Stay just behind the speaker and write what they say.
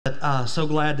So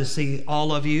glad to see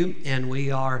all of you, and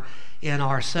we are in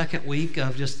our second week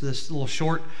of just this little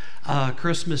short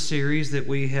Christmas series that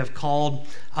we have called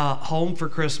Home for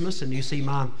Christmas. And you see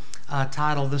my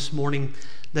title this morning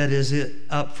that is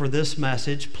up for this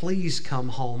message, Please Come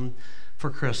Home for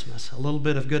Christmas. A little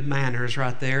bit of good manners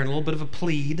right there and a little bit of a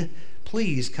plead,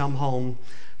 please come home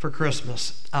for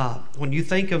Christmas. When you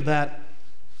think of that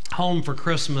Home for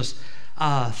Christmas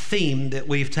theme that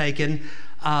we've taken,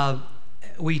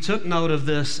 we took note of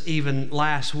this even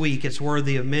last week. It's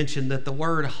worthy of mention that the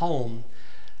word home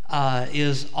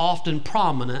is often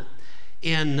prominent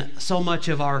in so much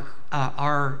of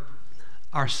our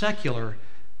secular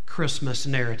Christmas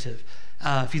narrative.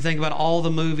 If you think about all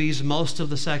the movies, most of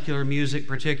the secular music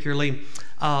particularly,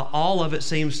 all of it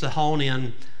seems to hone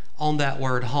in on that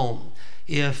word home.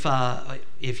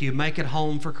 If you make it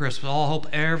home for Christmas, I hope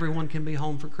everyone can be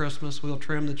home for Christmas. We'll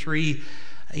trim the tree,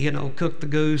 cook the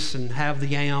goose and have the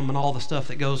yam and all the stuff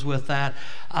that goes with that.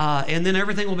 And then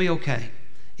everything will be okay.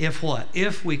 If what?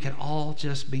 If we can all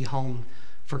just be home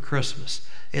for Christmas.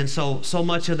 And so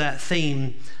much of that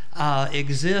theme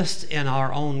exists in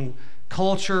our own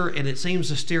culture, and it seems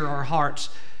to steer our hearts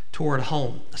toward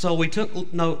home. So we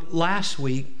took note last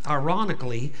week,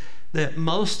 ironically, that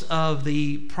most of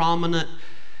the prominent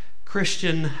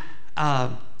Christian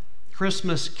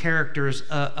Christmas characters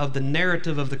of the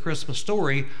narrative of the Christmas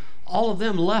story, all of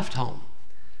them left home.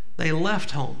 They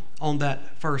left home on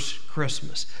that first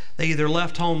Christmas. They either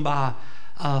left home by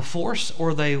force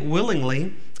or they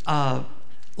willingly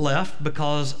left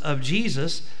because of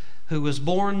Jesus, who was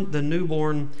born, the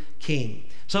newborn king.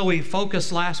 So we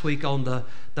focused last week on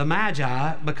the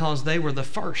Magi because they were the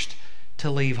first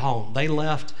to leave home. They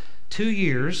left 2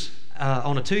 years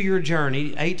on a 2-year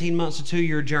journey, 18 months, a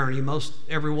 2-year journey.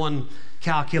 Everyone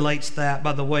calculates that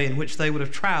by the way in which they would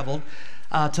have traveled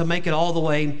to make it all the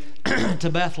way to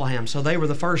Bethlehem. So they were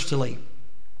the first to leave.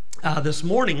 This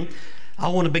morning, I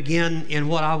want to begin in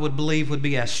what I would believe would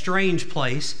be a strange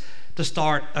place to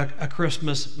start a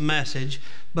Christmas message,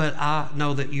 but I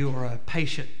know that you are a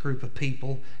patient group of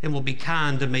people and will be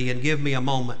kind to me and give me a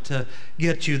moment to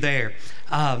get you there.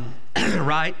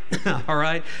 Right? All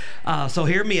right? So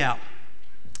hear me out.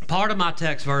 Part of my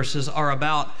text verses are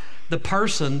about the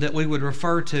person that we would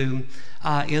refer to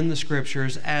in the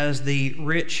scriptures as the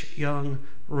rich young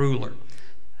ruler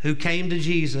who came to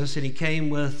Jesus, and he came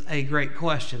with a great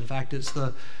question. In fact, it's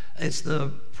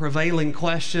the prevailing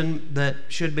question that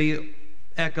should be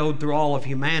echoed through all of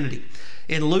humanity.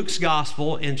 In Luke's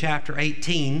gospel in chapter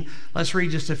 18, let's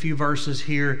read just a few verses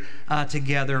here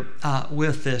together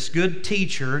with this. Good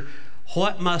teacher,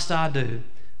 what must I do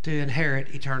to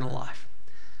inherit eternal life?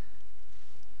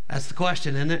 That's the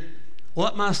question, isn't it?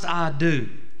 What must I do?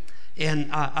 And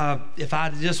if I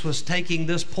just was taking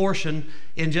this portion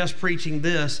and just preaching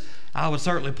this, I would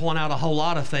certainly point out a whole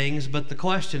lot of things, but the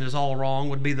question is all wrong,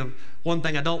 would be the one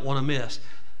thing I don't want to miss.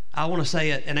 I want to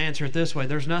say it and answer it this way.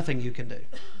 There's nothing you can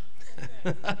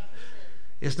do.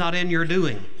 It's not in your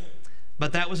doing.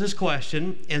 But that was his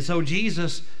question. And so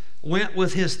Jesus went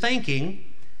with his thinking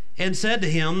and said to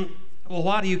him, well,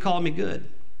 why do you call me good?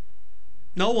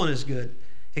 No one is good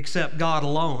except God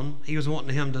alone. He was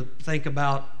wanting him to think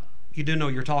about, you do know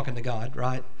you're talking to God,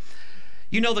 right?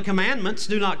 You know the commandments: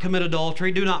 do not commit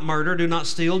adultery, do not murder, do not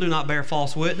steal, do not bear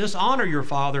false witness, honor your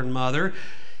father and mother.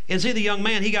 And see, the young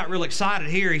man, he got real excited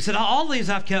here. He said, all these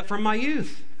I've kept from my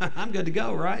youth. I'm good to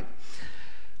go, right?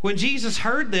 When Jesus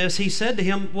heard this, he said to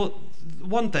him, well,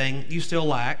 one thing you still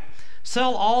lack.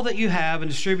 Sell all that you have and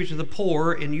distribute to the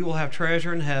poor, and you will have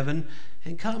treasure in heaven,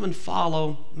 and come and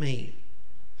follow me.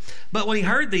 But when he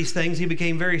heard these things, he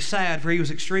became very sad, for he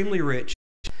was extremely rich.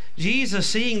 Jesus,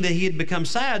 seeing that he had become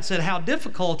sad, said, how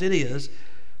difficult it is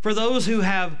for those who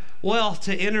have wealth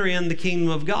to enter in the kingdom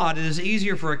of God. It is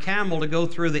easier for a camel to go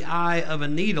through the eye of a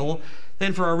needle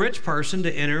than for a rich person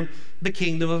to enter the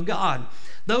kingdom of God.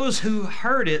 Those who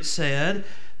heard it said,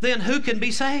 then who can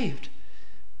be saved?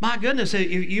 My goodness,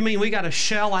 you mean we got to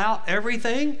shell out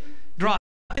everything? Drop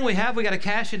everything we have, we got to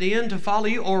cash it in to follow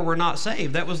you, or we're not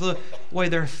saved. That was the way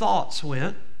their thoughts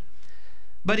went.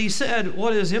 But he said,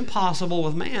 what is impossible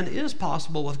with man is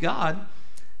possible with God.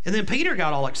 And then Peter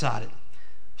got all excited.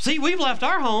 See, we've left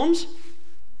our homes.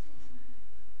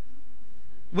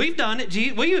 We've done it.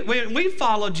 We've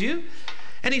followed you.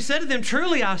 And he said to them,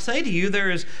 truly I say to you, there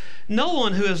is no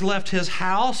one who has left his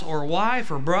house or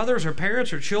wife or brothers or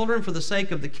parents or children for the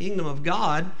sake of the kingdom of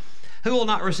God who will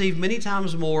not receive many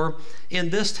times more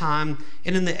in this time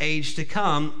and in the age to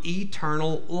come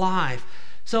eternal life.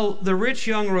 So the rich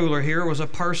young ruler here was a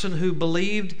person who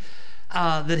believed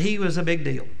that he was a big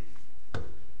deal,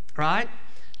 right?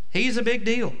 He's a big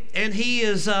deal. And he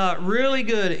is really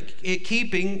good at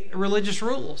keeping religious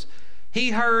rules.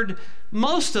 He heard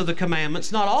most of the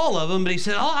commandments, not all of them, but he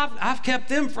said, oh, I've kept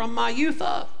them from my youth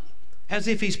up, as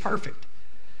if he's perfect.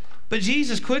 But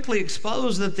Jesus quickly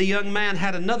exposed that the young man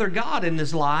had another God in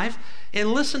his life,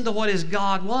 and listened to what his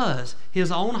God was: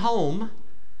 his own home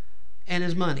and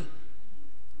his money.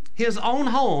 His own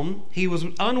home, he was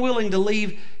unwilling to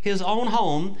leave his own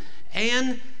home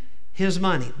and his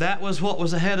money. That was what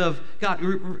was ahead of God.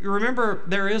 Remember,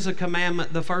 there is a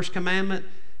commandment, the first commandment.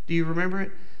 Do you remember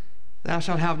it? Thou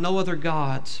shalt have no other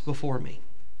gods before me.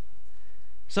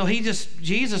 So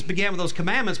Jesus began with those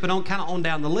commandments, but kind of on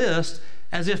down the list,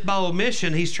 as if by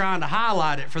omission he's trying to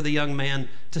highlight it for the young man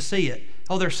to see it.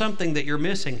 Oh, there's something that you're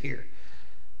missing here.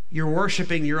 You're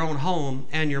worshiping your own home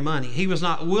and your money. He was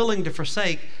not willing to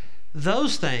forsake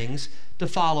those things to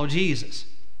follow Jesus.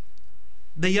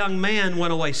 The young man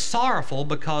went away sorrowful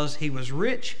because he was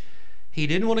rich. He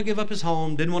didn't want to give up his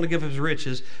home, didn't want to give up his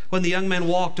riches. When the young man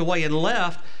walked away and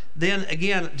left, then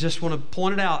again, just want to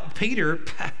point it out, Peter,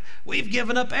 we've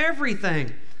given up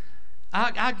everything.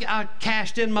 I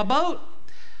cashed in my boat.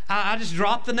 I just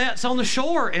dropped the nets on the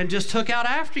shore and just took out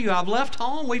after you. I've left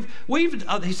home. He's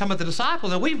talking about the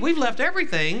disciples, and we've left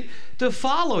everything to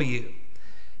follow you.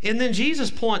 And then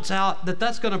Jesus points out that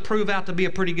that's going to prove out to be a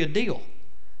pretty good deal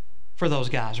for those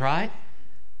guys, right?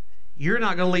 You're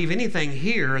not going to leave anything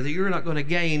here that you're not going to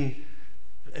gain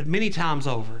many times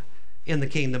over in the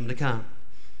kingdom to come.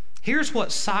 Here's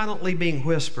what's silently being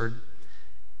whispered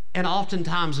and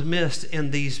oftentimes missed in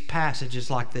these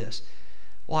passages like this.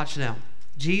 Watch now.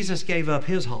 Jesus gave up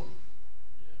his home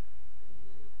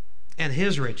and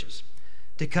his riches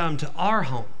to come to our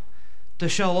home, to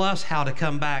show us how to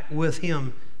come back with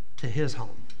him to his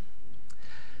home.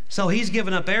 So he's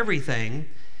given up everything.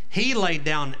 He laid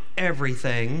down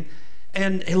everything,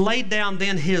 and he laid down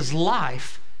then his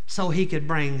life so he could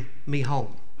bring me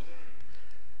home.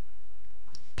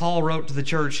 Paul wrote to the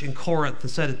church in Corinth and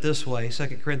said it this way,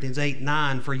 2 Corinthians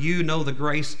 8:9, for you know the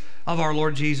grace of our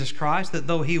Lord Jesus Christ, that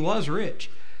though he was rich,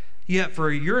 yet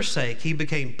for your sake he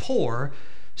became poor,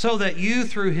 so that you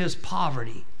through his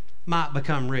poverty might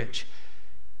become rich.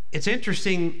 It's an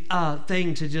interesting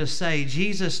thing to just say,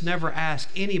 Jesus never asked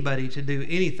anybody to do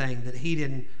anything that he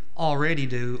didn't already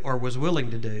do or was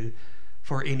willing to do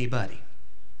for anybody.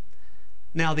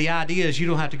 Now, the idea is you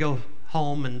don't have to go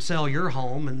home and sell your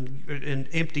home and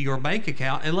empty your bank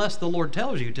account unless the Lord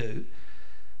tells you to.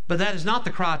 But that is not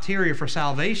the criteria for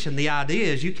salvation. The idea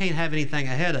is you can't have anything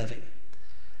ahead of him.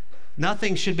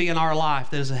 Nothing should be in our life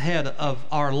that is ahead of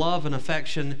our love and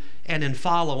affection and in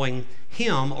following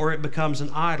him, or it becomes an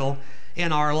idol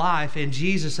in our life. And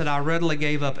Jesus said, I readily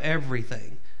gave up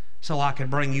everything so I could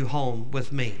bring you home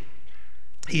with me.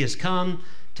 He has come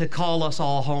to call us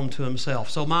all home to himself.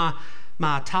 So my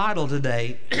title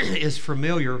today is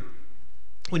familiar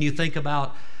when you think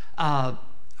about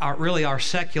our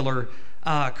secular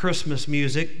Christmas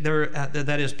music.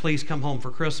 That is, Please Come Home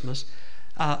for Christmas.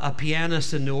 A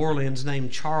pianist in New Orleans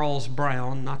named Charles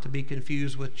Brown, not to be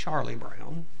confused with Charlie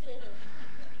Brown.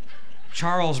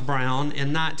 Charles Brown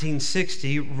in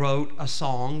 1960 wrote a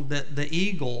song that the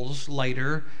Eagles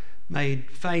later made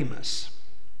famous.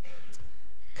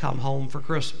 Come Home for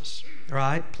Christmas,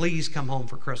 right? Please come home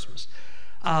for Christmas.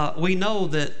 We know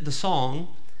that the song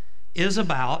is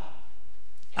about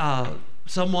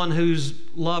someone whose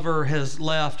lover has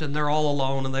left and they're all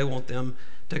alone and they want them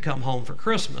to come home for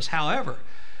Christmas. However,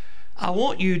 I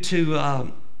want you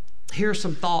to hear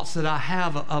some thoughts that I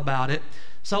have about it,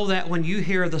 so that when you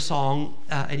hear the song,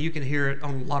 and you can hear it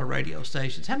on a lot of radio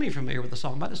stations. How many are familiar with the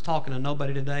song? Am I just talking to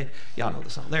nobody today? Y'all know the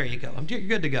song. There you go. You're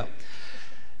good to go.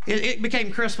 It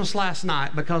became Christmas last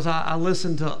night because I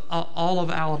listened to all of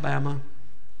Alabama,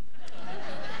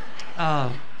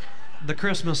 the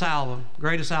Christmas album,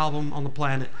 greatest album on the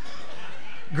planet,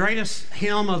 greatest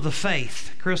hymn of the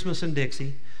faith, Christmas in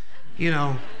Dixie. You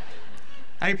know,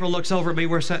 April looks over at me.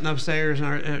 We're sitting upstairs in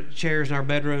our chairs in our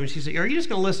bedroom, and she said, are you just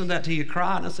going to listen to that till you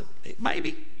cry? And I said,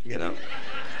 maybe, you know.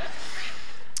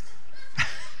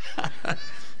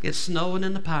 It's snowing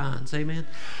in the pines, amen.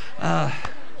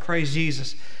 Praise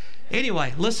Jesus.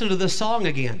 Anyway, listen to this song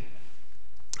again.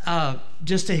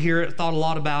 Just to hear it, thought a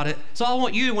lot about it. So I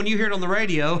want you, when you hear it on the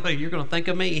radio, you're going to think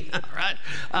of me, all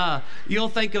right? You'll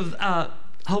think of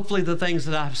hopefully the things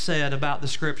that I've said about the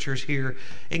scriptures here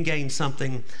and gain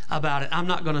something about it. I'm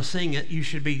not going to sing it. You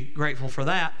should be grateful for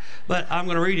that. But I'm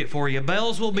going to read it for you.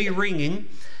 Bells will be ringing,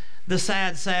 the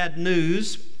sad, sad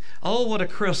news. Oh, what a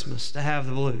Christmas to have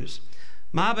the blues.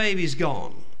 My baby's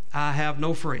gone. I have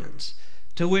no friends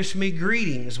to wish me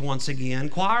greetings once again.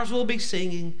 Choirs will be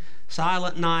singing,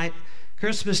 silent night,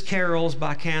 Christmas carols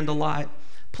by candlelight.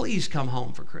 Please come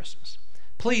home for Christmas.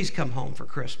 Please come home for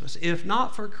Christmas. If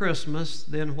not for Christmas,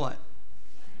 then what?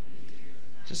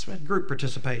 Just group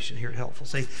participation here helpful.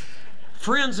 See,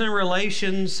 friends and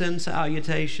relations send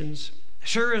salutations.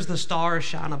 Sure as the stars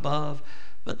shine above.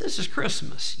 But this is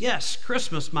Christmas. Yes,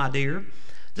 Christmas, my dear.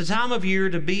 The time of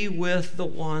year to be with the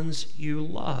ones you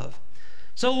love.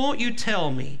 So won't you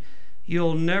tell me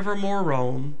you'll never more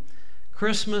roam?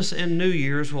 Christmas and New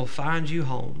Year's will find you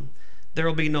home. There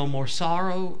will be no more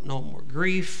sorrow, no more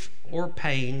grief or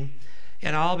pain,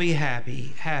 and I'll be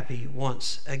happy, happy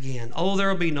once again. Oh, there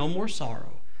will be no more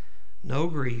sorrow, no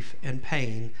grief and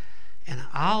pain, and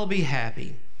I'll be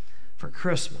happy for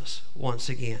Christmas once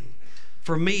again.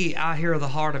 For me, I hear the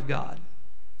heart of God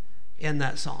in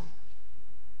that song.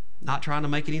 Not trying to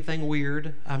make anything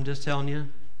weird. I'm just telling you,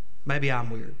 maybe I'm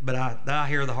weird, but I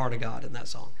hear the heart of God in that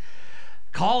song.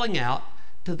 Calling out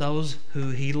to those who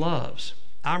he loves.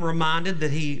 I'm reminded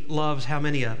that he loves how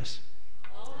many of us?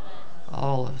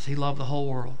 All of us. He loved the whole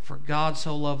world. For God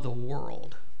so loved the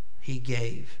world, he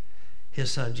gave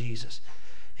his son Jesus.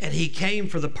 And he came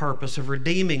for the purpose of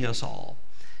redeeming us all.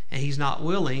 And he's not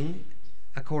willing,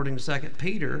 according to 2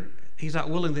 Peter, he's not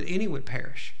willing that any would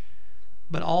perish,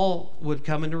 but all would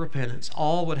come into repentance.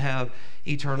 All would have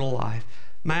eternal life.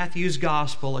 Matthew's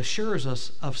gospel assures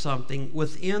us of something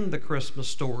within the Christmas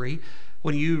story.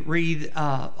 When you read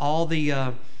all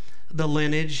the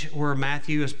lineage where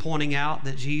Matthew is pointing out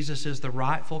that Jesus is the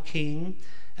rightful king,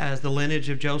 as the lineage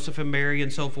of Joseph and Mary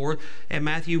and so forth. And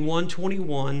Matthew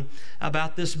 1:21,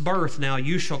 about this birth, now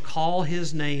you shall call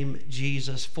his name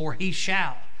Jesus, for he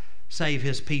shall save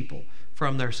his people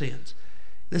from their sins.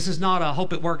 This is not a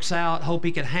hope it works out, hope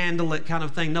he can handle it kind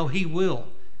of thing. No, he will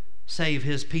save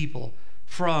his people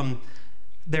from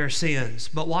their sins.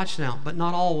 But watch now, but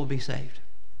not all will be saved.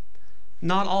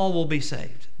 Not all will be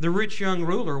saved. The rich young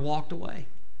ruler walked away.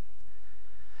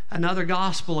 Another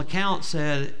gospel account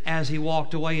said, as he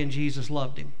walked away and Jesus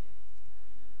loved him.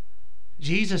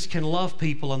 Jesus can love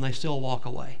people and they still walk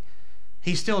away.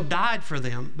 He still died for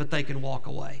them, but they can walk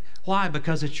away. Why?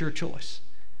 Because it's your choice.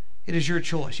 It is your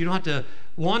choice. You don't have to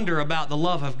wonder about the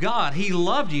love of God. He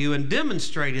loved you and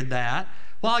demonstrated that.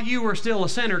 While you were still a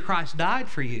sinner, Christ died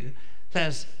for you,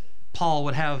 as Paul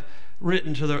would have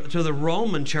written to the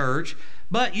Roman church,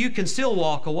 but you can still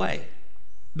walk away.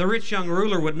 The rich young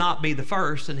ruler would not be the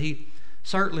first, and he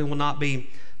certainly will not be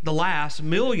the last.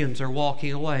 Millions are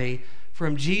walking away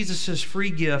from Jesus'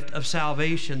 free gift of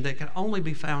salvation that can only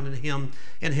be found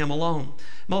in him alone.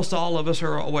 Most all of us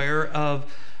are aware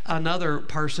of another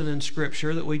person in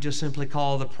Scripture that we just simply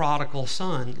call the prodigal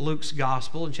son. Luke's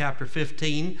gospel in chapter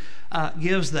 15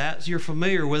 gives that. So you're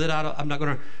familiar with it. I'm not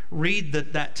going to read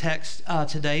that text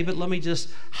today, but let me just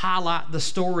highlight the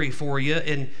story for you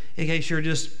in case you're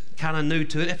just kind of new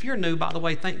to it. If you're new, by the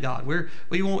way, thank God.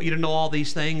 We want you to know all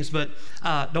these things, but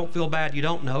don't feel bad you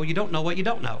don't know. You don't know what you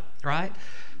don't know, right?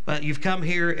 But you've come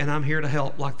here, and I'm here to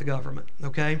help like the government,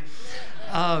 okay?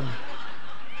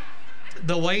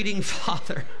 The waiting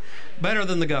father, better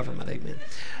than the government, amen.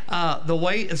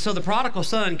 So the prodigal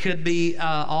son could be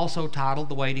also titled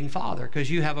the waiting father, because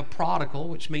you have a prodigal,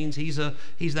 which means he's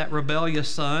that rebellious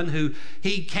son who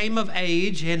he came of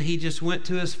age and he just went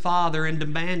to his father and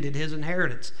demanded his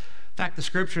inheritance. In fact, the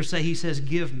scriptures say he says,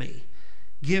 give me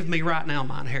right now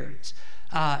my inheritance.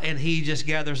 And he just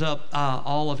gathers up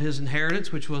all of his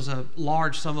inheritance, which was a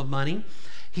large sum of money.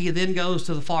 He then goes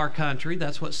to the far country.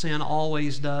 That's what sin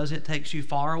always does. It takes you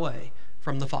far away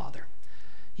from the Father.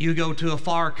 You go to a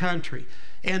far country.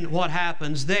 And what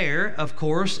happens there, of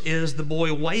course, is the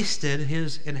boy wasted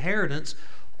his inheritance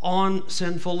on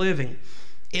sinful living.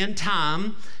 In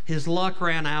time, his luck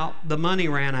ran out, the money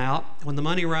ran out. When the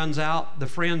money runs out, the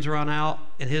friends run out.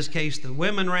 In his case, the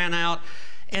women ran out.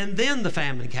 And then the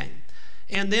famine came.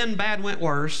 And then bad went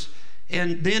worse.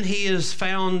 And then he is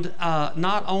found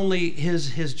not only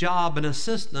his job an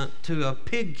assistant to a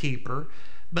pig keeper,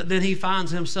 but then he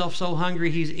finds himself so hungry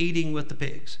he's eating with the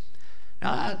pigs.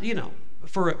 By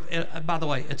the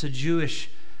way, it's a Jewish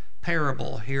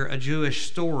parable here, a Jewish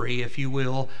story, if you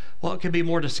will. What could be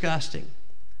more disgusting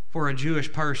for a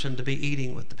Jewish person to be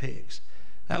eating with the pigs?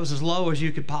 That was as low as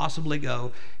you could possibly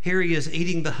go. Here he is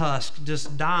eating the husk,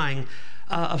 just dying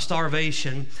of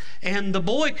starvation. And the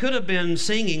boy could have been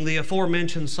singing the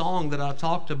aforementioned song that I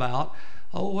talked about.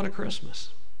 Oh, what a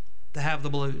Christmas to have the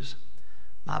blues.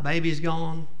 My baby's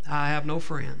gone. I have no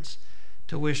friends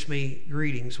to wish me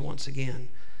greetings once again.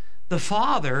 The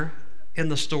father in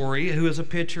the story, who is a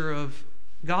picture of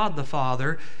God the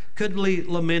Father, could be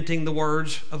lamenting the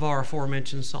words of our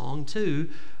aforementioned song too,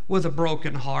 with a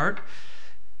broken heart.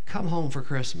 Come home for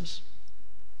Christmas.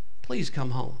 please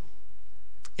come home.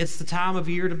 It's the time of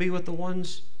year to be with the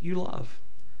ones you love.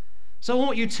 So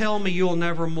won't you tell me you'll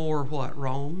never more what,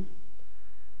 roam?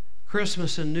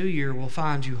 Christmas and New Year will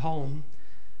find you home.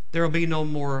 There will be no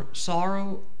more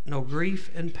sorrow, no grief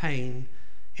and pain,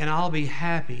 and I'll be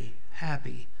happy,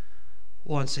 happy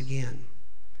once again.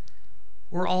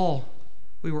 We were all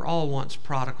once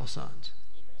prodigal sons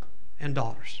and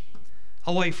daughters,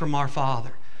 away from our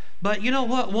Father. But you know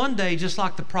what? One day, just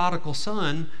like the prodigal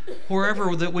son,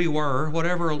 wherever that we were,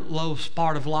 whatever low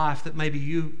part of life that maybe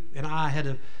you and I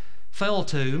had fell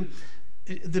to,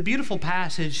 the beautiful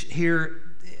passage here,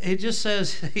 it just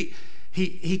says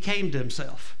he came to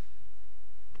himself.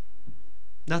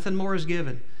 Nothing more is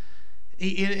given.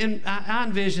 And I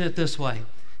envision it this way.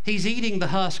 He's eating the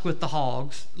husk with the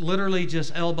hogs, literally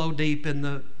just elbow deep in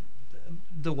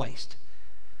the waist.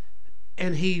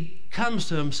 And he comes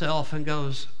to himself and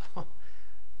goes,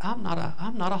 I'm not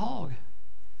a hog.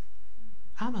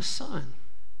 I'm a son.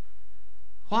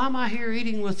 Why am I here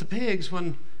eating with the pigs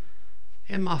when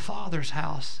in my Father's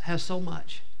house has so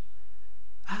much?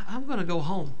 I'm going to go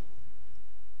home.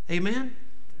 Amen?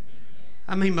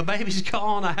 I mean, my baby's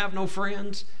gone. I have no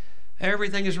friends.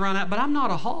 Everything is run out. But I'm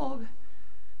not a hog.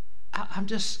 I'm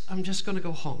just going to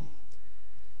go home.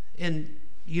 And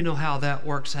you know how that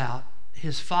works out.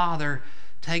 His father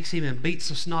takes him and beats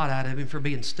the snot out of him for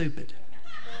being stupid.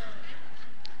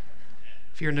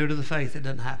 If you're new to the faith, it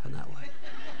doesn't happen that way.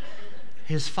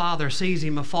 His father sees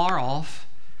him afar off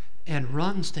and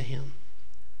runs to him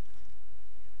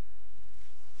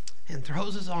and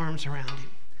throws his arms around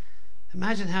him.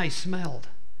 Imagine how he smelled.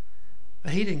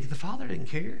 But the father didn't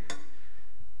care.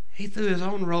 He threw his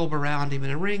own robe around him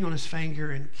and a ring on his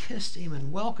finger and kissed him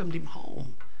and welcomed him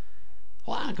home.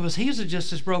 Why? Because he was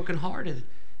just as brokenhearted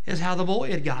as how the boy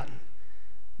had gotten.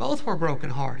 Both were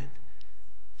brokenhearted.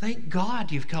 Thank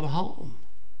God you've come home.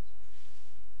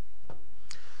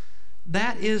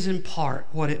 That is in part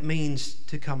what it means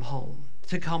to come home.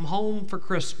 To come home for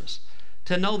Christmas.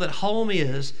 To know that home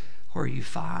is where you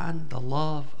find the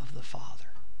love of the Father.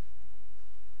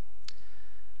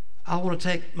 I want to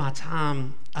take my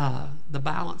time, the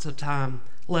balance of time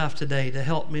left today, to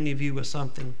help many of you with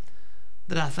something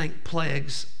that I think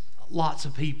plagues lots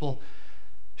of people,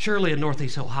 surely in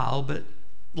Northeast Ohio, but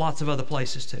lots of other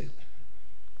places too.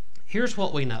 Here's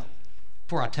what we know,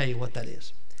 before I tell you what that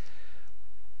is.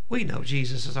 We know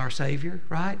Jesus is our Savior,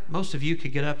 right? Most of you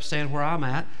could get up, stand where I'm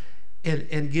at,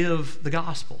 and give the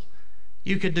gospel.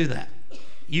 You could do that.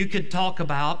 You could talk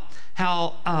about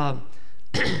how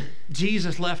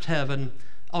Jesus left heaven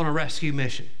on a rescue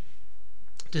mission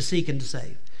to seek and to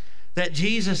save. That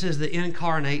Jesus is the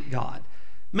incarnate God,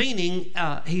 meaning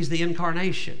he's the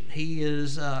incarnation. He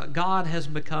is God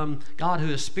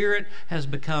who is spirit has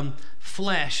become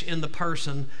flesh in the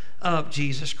person of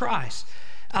Jesus Christ.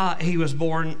 He was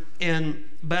born in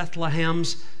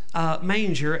Bethlehem's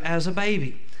manger as a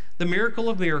baby. The miracle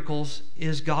of miracles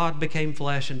is God became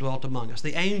flesh and dwelt among us.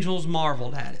 The angels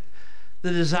marveled at it.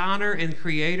 The designer and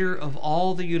creator of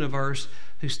all the universe,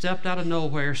 who stepped out of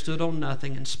nowhere, stood on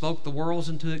nothing, and spoke the worlds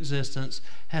into existence,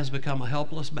 has become a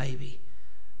helpless baby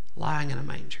lying in a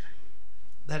manger.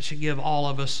 That should give all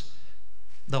of us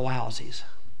the wowsies.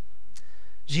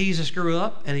 Jesus grew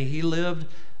up and he lived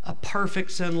a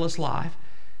perfect, sinless life.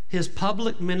 His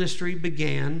public ministry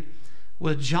began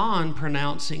with John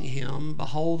pronouncing him,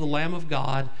 "Behold the Lamb of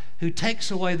God, who takes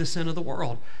away the sin of the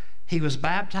world." He was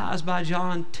baptized by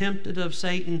John, tempted of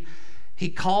Satan. He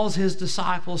calls his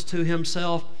disciples to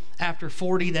himself after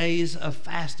 40 days of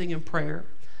fasting and prayer.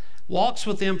 Walks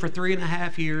with them for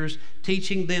 3.5 years,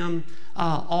 teaching them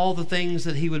all the things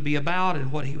that he would be about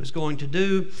and what he was going to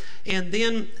do. And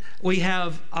then we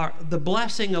have the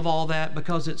blessing of all that,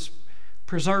 because it's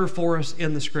preserved for us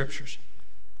in the Scriptures.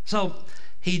 So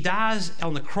he dies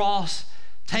on the cross,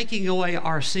 taking away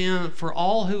our sin for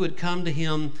all who would come to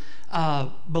him,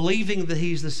 believing that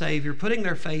he's the Savior, putting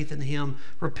their faith in him,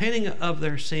 repenting of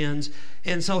their sins.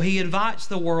 And so he invites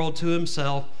the world to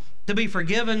himself to be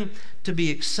forgiven, to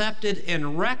be accepted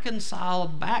and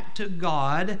reconciled back to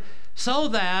God, so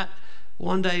that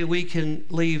one day we can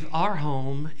leave our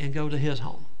home and go to his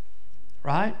home.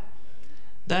 Right?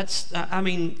 I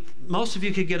mean, most of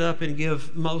you could get up and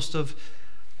give most of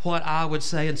what I would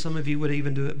say, and some of you would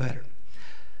even do it better.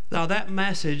 Now, that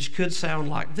message could sound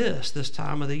like this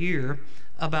time of the year,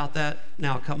 about that,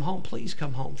 now come home, please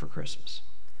come home for Christmas.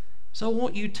 So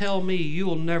won't you tell me you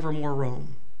will never more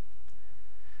roam?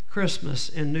 Christmas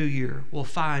and New Year will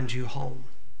find you home.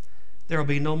 There will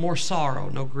be no more sorrow,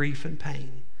 no grief and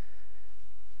pain.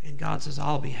 And God says,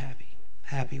 I'll be happy,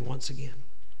 happy once again.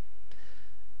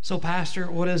 So, Pastor,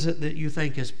 what is it that you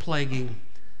think is plaguing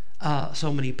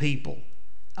so many people?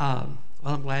 Well,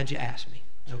 I'm glad you asked me,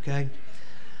 okay?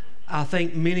 I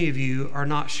think many of you are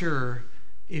not sure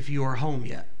if you are home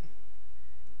yet.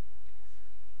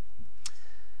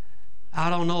 I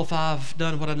don't know if I've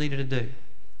done what I needed to do.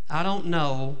 I don't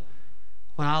know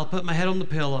when I'll put my head on the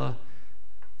pillow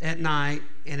at night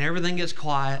and everything gets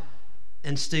quiet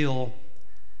and still,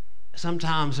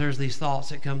 sometimes there's these thoughts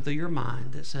that come through your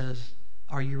mind that says,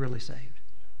 are you really saved?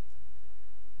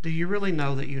 Do you really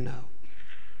know that you know?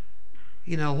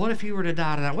 You know, what if you were to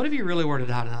die tonight? What if you really were to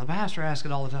die tonight? The pastor asks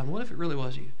it all the time. What if it really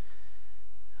was you?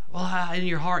 Well, in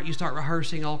your heart, you start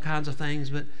rehearsing all kinds of things,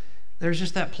 but there's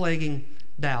just that plaguing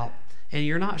doubt, and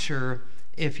you're not sure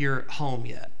if you're home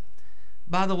yet.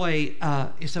 By the way,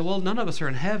 you say, well, none of us are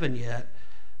in heaven yet,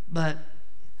 but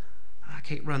I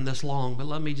can't run this long, but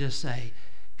let me just say,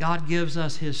 God gives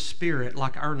us His Spirit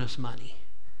like earnest money.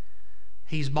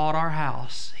 He's bought our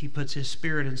house. He puts His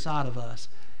Spirit inside of us,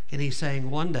 and He's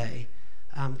saying, one day,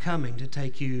 I'm coming to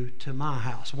take you to my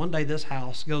house. One day this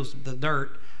house goes to the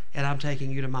dirt, and I'm taking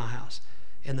you to my house.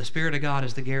 And the Spirit of God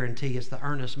is the guarantee. It's the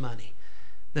earnest money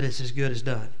that it's as good as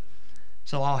done.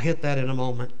 So I'll hit that in a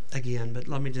moment again, but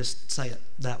let me just say it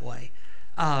that way.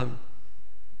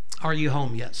 Are you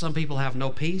home yet? Some people have no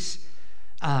peace.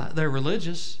 They're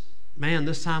religious. Man,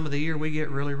 this time of the year we get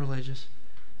really religious.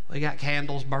 We got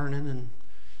candles burning and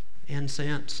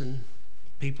incense, and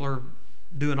people are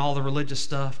doing all the religious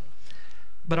stuff.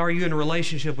 But are you in a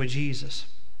relationship with Jesus?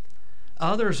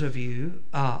 Others of you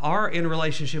are in a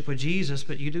relationship with Jesus,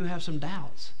 but you do have some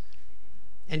doubts.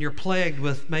 And you're plagued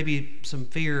with maybe some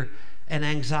fear and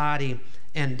anxiety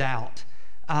and doubt.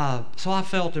 So I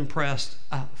felt impressed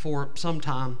for some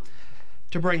time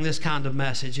to bring this kind of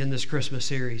message in this Christmas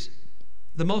series.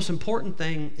 The most important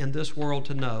thing in this world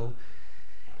to know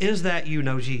is that you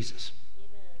know Jesus.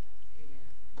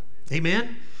 Amen?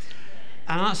 Amen?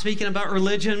 I'm not speaking about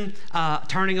religion,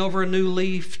 turning over a new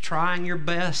leaf, trying your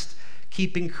best,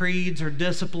 keeping creeds or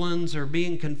disciplines or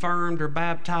being confirmed or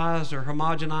baptized or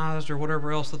homogenized or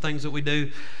whatever else the things that we do.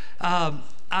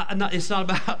 It's not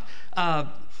about,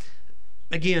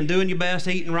 again, doing your best,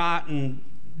 eating right, and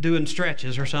doing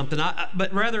stretches or something,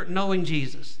 but rather knowing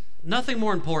Jesus. Nothing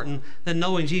more important than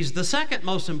knowing Jesus. The second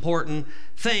most important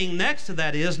thing next to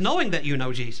that is knowing that you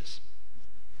know Jesus.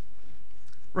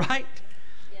 Right?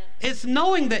 Yeah. It's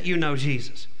knowing that you know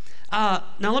Jesus. Now,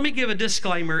 let me give a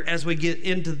disclaimer as we get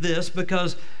into this,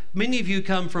 because many of you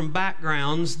come from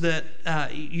backgrounds that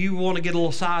you want to get a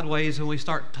little sideways when we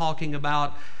start talking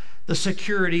about the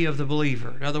security of the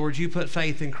believer. In other words, you put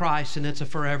faith in Christ and it's a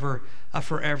forever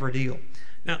deal.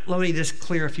 Now, let me just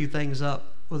clear a few things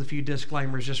up with a few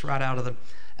disclaimers just right out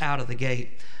of the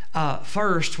gate.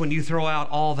 First, when you throw out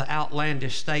all the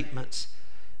outlandish statements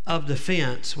of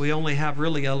defense, we only have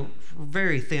really a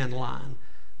very thin line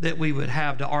that we would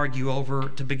have to argue over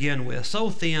to begin with.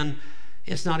 So thin,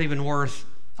 it's not even worth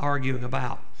arguing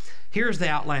about. Here's the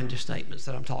outlandish statements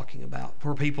that I'm talking about,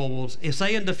 where people will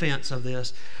say in defense of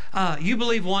this, you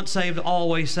believe once saved,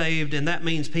 always saved, and that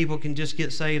means people can just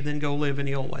get saved and go live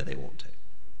any old way they want to.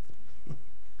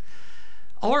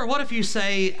 Or what if you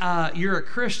say you're a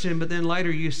Christian, but then later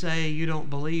you say you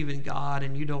don't believe in God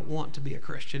and you don't want to be a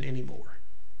Christian anymore?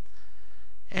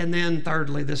 And then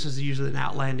thirdly, this is usually an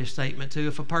outlandish statement too,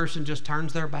 if a person just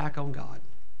turns their back on God.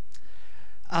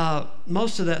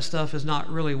 Most of that stuff is not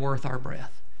really worth our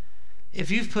breath. If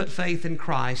you've put faith in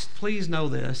Christ, please know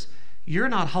this, you're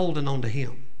not holding on to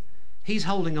Him. He's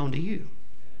holding on to you.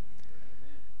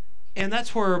 And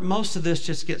that's where most of this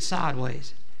just gets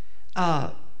sideways.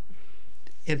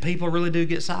 And people really do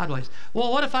get sideways.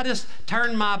 Well, what if I just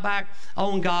turned my back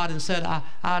on God and said,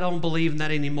 I don't believe in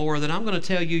that anymore? Then I'm going to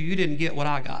tell you, you didn't get what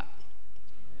I got.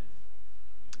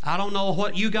 I don't know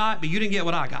what you got, but you didn't get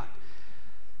what I got.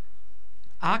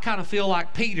 I kind of feel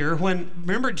like Peter when,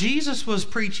 remember, Jesus was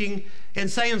preaching and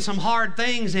saying some hard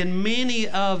things, and many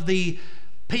of the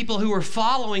people who were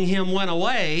following him went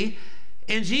away.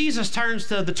 And Jesus turns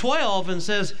to the 12 and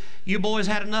says, you boys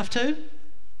had enough too?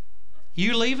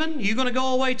 You leaving? You going to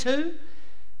go away too?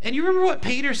 And you remember what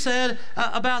Peter said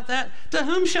about that? To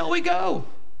whom shall we go?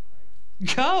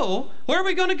 Go? Where are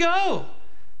we going to go?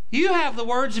 You have the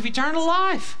words of eternal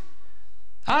life.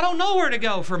 I don't know where to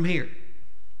go from here.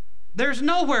 There's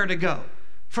nowhere to go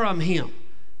from Him.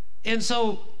 And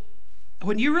so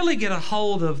when you really get a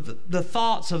hold of the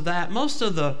thoughts of that, most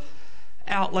of the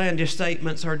outlandish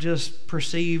statements are just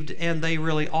perceived, and they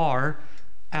really are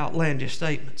outlandish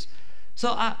statements.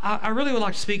 So I really would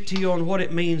like to speak to you on what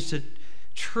it means to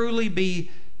truly be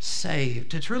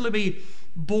saved, to truly be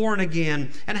born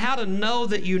again, and how to know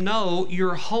that you know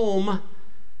you're home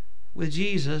with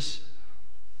Jesus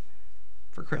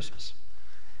for Christmas.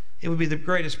 It would be the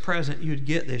greatest present you'd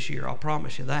get this year, I'll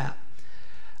promise you that.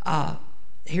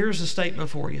 Here's a statement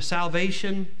for you.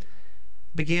 Salvation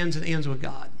begins and ends with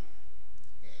God.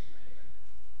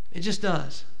 It just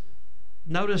does.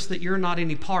 Notice that you're not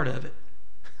any part of it.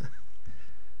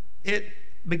 It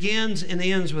begins and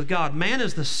ends with God. Man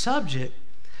is the subject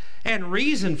and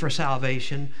reason for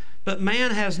salvation, but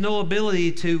man has no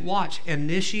ability to,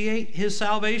 initiate his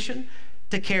salvation,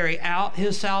 to carry out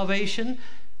his salvation,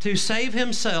 to save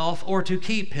himself, or to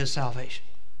keep his salvation.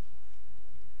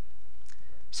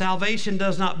 Salvation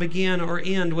does not begin or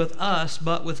end with us,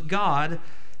 but with God.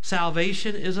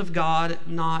 Salvation is of God,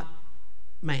 not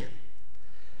man.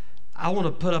 I want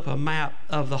to put up a map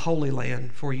of the Holy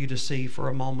Land for you to see for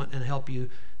a moment and help you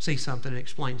see something and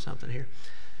explain something here.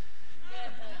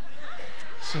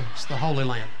 So it's the Holy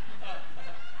Land.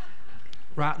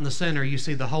 Right in the center, you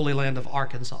see the Holy Land of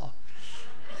Arkansas.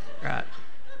 Right.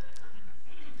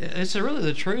 It's really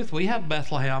the truth. We have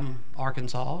Bethlehem,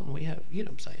 Arkansas, and we have, you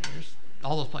know what I'm saying, there's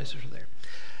all those places are there.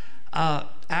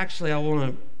 Actually, I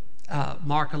want to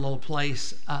mark a little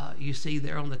place you see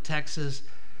there on the Texas,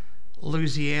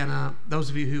 Louisiana. Those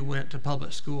of you who went to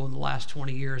public school in the last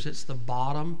 20 years, it's the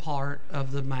bottom part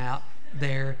of the map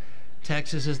there.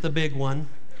 Texas is the big one.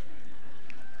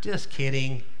 Just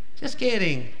kidding. Just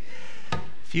kidding.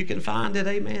 If you can find it,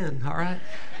 amen. All right.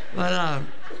 But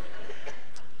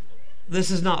this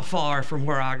is not far from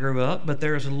where I grew up, but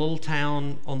there's a little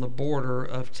town on the border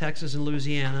of Texas and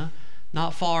Louisiana,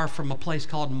 not far from a place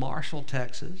called Marshall,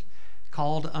 Texas,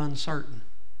 called Uncertain.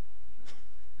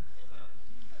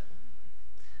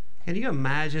 Can you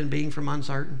imagine being from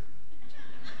Uncertain?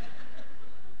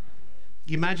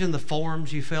 You imagine the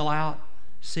forms you fill out,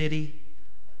 city,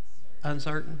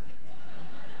 uncertain.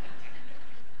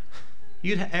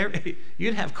 You'd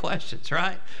have questions,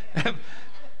 right?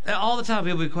 All the time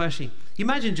people would be questioning. You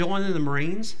imagine joining the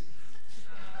Marines?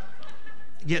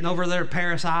 Getting over there to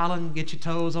Paris Island, get your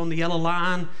toes on the yellow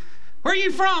line. Where are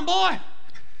you from, boy?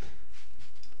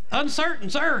 Uncertain,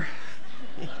 sir.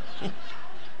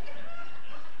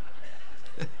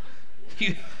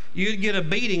 You'd get a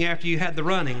beating after you had the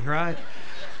running, right?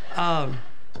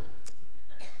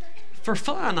 For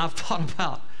fun, I've thought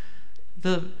about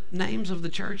the names of the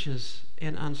churches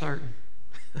in Uncertain.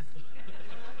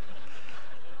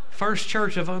 First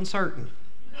Church of Uncertain.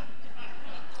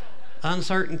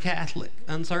 Uncertain Catholic,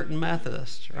 Uncertain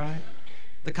Methodist, right?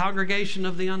 The Congregation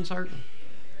of the Uncertain.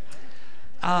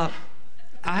 I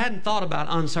hadn't thought about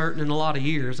uncertain in a lot of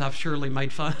years. I've surely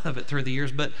made fun of it through the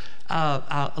years, but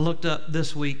I looked up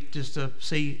this week just to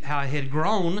see how it had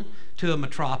grown to a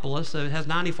metropolis. So it has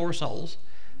 94 souls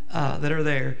that are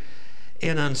there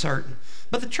in Uncertain.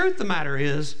 But the truth of the matter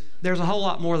is, there's a whole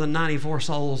lot more than 94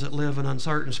 souls that live in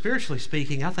Uncertain. Spiritually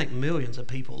speaking, I think millions of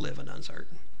people live in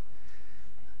Uncertain.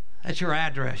 That's your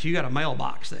address. You got a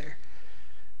mailbox there.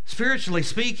 Spiritually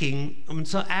speaking, I'm going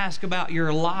to ask about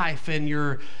your life and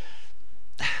your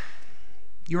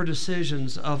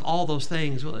decisions of all those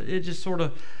things. Well, it just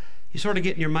you sort of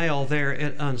get in your mail there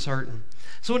at Uncertain.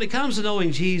 So when it comes to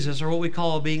knowing Jesus, or what we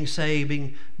call being saved,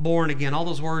 being born again, all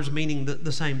those words meaning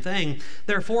the same thing,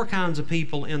 there are four kinds of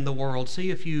people in the world.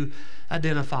 See if you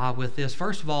identify with this.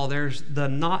 First of all, there's the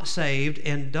not saved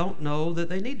and don't know that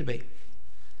they need to be.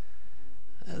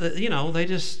 You know,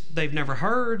 they've never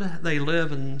heard. They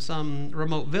live in some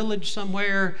remote village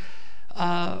somewhere,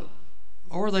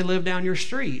 or they live down your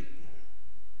street.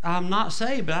 I'm not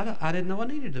saved, but I didn't know I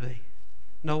needed to be.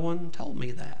 No one told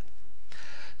me that.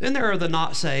 Then there are the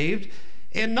not saved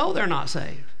and know they're not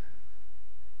saved.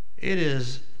 It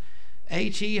is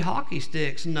H-E hockey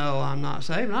sticks. No, I'm not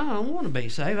saved. I don't want to be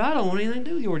saved. I don't want anything to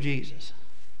do with your Jesus.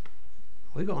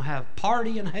 We're going to have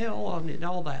party in hell and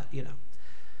all that, you know.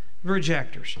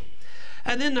 Rejectors.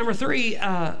 And then number three,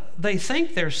 they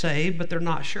think they're saved, but they're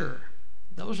not sure.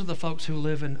 Those are the folks who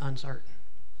live in uncertain,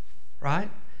 right?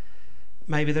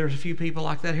 Maybe there's a few people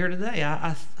like that here today.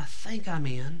 I think I'm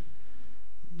in,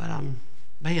 but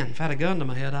if I had a gun to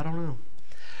my head, I don't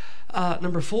know.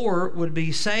 Number four would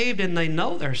be saved, and they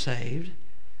know they're saved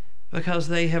because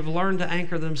they have learned to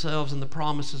anchor themselves in the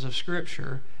promises of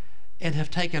Scripture and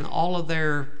have taken all of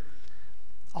the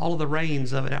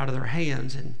reins of it out of their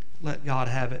hands and let God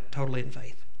have it totally in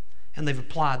faith. And they've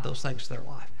applied those things to their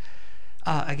life.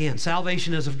 Again,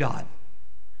 salvation is of God,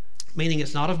 meaning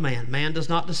it's not of man. Man does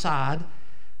not decide.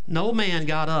 No man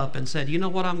got up and said, you know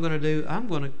what I'm going to do? I'm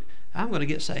going to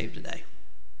get saved today.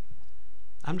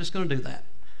 I'm just going to do that.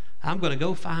 I'm going to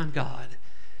go find God.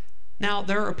 Now,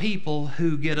 there are people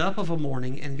who get up of a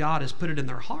morning and God has put it in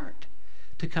their heart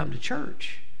to come to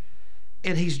church.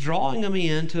 And he's drawing them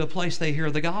into a place they hear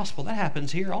the gospel. That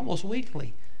happens here almost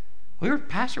weekly.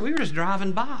 Pastor, we were just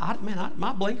driving by.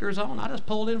 My blinker's on. I just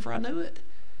pulled in before I knew it.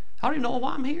 I don't even know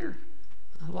why I'm here.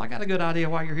 Well, I got a good idea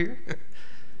why you're here.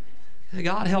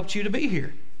 God helped you to be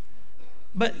here.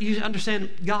 But you understand,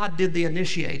 God did the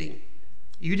initiating.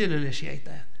 You didn't initiate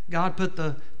that. God put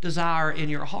the desire in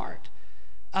your heart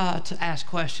to ask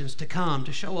questions, to come,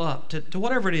 to show up, to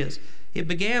whatever it is. It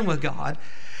began with God,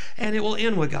 and it will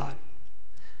end with God.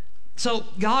 So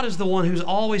God is the one who's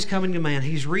always coming to man.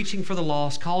 He's reaching for the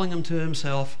lost, calling them to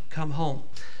himself, come home.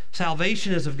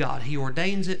 Salvation is of God. He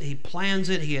ordains it, he plans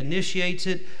it, he initiates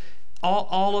it,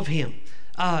 all of him.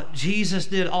 Jesus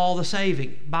did all the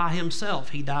saving by himself.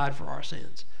 He died for our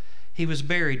sins. He was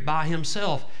buried by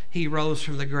himself. He rose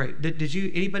from the grave.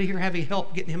 Anybody here have any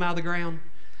help getting him out of the ground?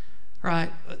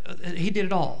 Right? He did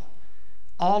it all.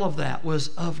 All of that was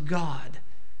of God.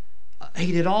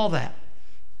 He did all that.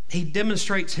 He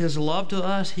demonstrates his love to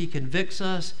us. He convicts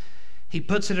us. He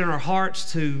puts it in our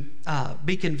hearts to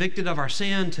be convicted of our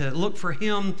sin, to look for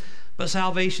him. But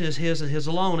salvation is his and his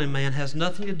alone, and man has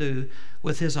nothing to do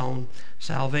with his own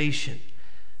salvation.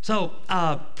 So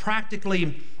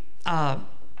practically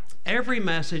every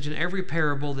message and every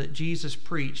parable that Jesus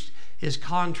preached is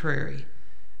contrary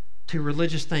to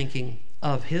religious thinking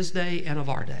of his day and of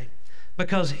our day.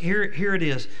 Because here it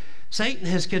is. Satan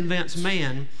has convinced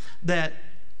man that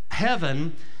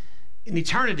heaven in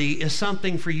eternity is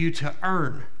something for you to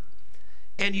earn.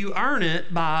 And you earn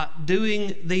it by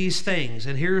doing these things.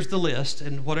 And here's the list,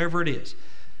 and whatever it is.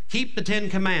 Keep the 10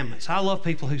 Commandments. I love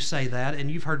people who say that,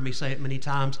 and you've heard me say it many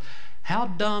times. How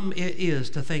dumb it is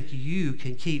to think you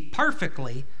can keep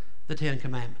perfectly the 10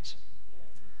 Commandments.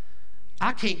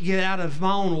 I can't get out of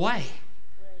my own way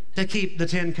to keep the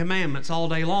 10 Commandments all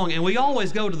day long. And we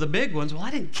always go to the big ones. Well,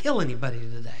 I didn't kill anybody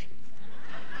today.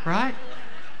 Right?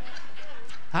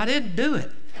 I didn't do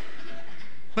it.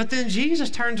 But then Jesus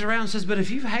turns around and says, but if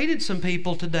you've hated some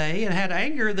people today and had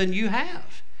anger, then you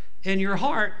have in your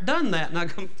heart done that. And I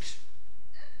go,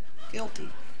 guilty,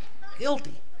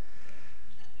 guilty.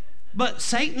 But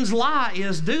Satan's lie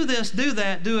is do this, do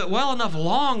that, do it well enough,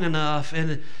 long enough,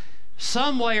 and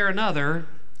some way or another,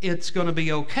 it's going to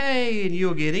be okay, and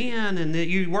you'll get in, and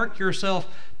you work yourself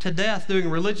to death doing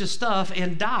religious stuff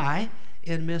and die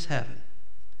and miss heaven.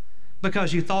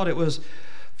 Because you thought it was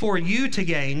for you to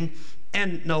gain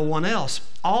and no one else.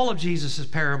 All of Jesus'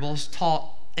 parables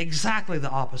taught exactly the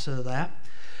opposite of that.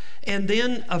 And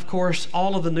then, of course,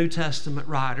 all of the New Testament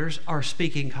writers are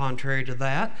speaking contrary to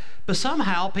that. But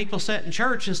somehow people sit in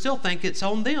church and still think it's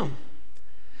on them.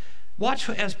 Watch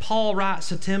as Paul writes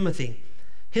to Timothy.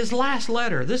 His last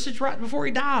letter, this is right before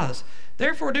he dies.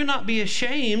 Therefore, do not be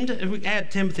ashamed, we add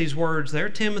Timothy's words there,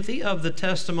 Timothy, of the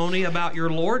testimony about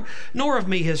your Lord, nor of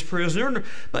me his prisoner,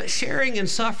 but sharing in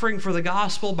suffering for the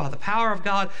gospel by the power of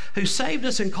God, who saved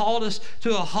us and called us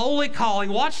to a holy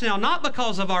calling. Watch now, not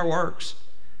because of our works,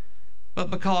 but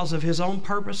because of his own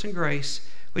purpose and grace,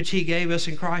 which he gave us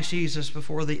in Christ Jesus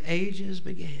before the ages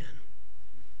began.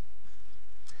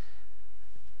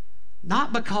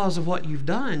 Not because of what you've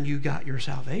done, you got your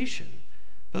salvation,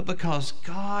 but because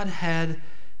God had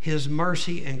his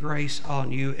mercy and grace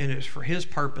on you, and it's for his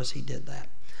purpose he did that.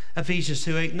 Ephesians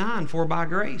 2:8-9, for by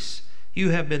grace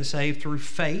you have been saved through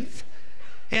faith,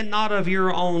 and not of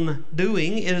your own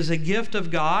doing. It is a gift of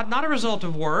God, not a result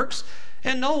of works,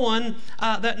 and no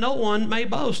one may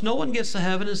boast. No one gets to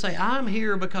heaven and say, I'm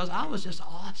here because I was just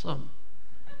awesome.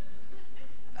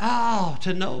 Oh,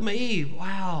 to know me,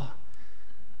 wow.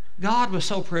 God was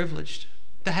so privileged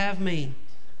to have me.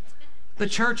 The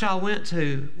church I went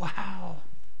to, wow.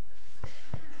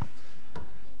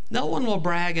 No one will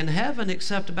brag in heaven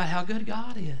except about how good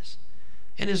God is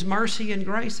and his mercy and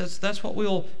grace. That's what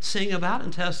we'll sing about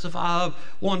and testify of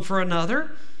one for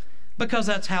another, because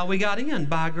that's how we got in,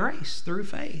 by grace, through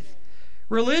faith.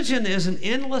 Religion is an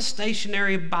endless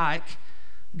stationary bike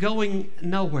going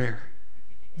nowhere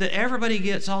that everybody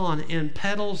gets on and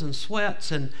pedals and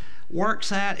sweats and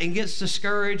works at and gets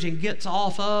discouraged and gets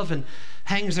off of and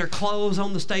hangs their clothes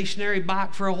on the stationary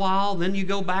bike for a while. Then you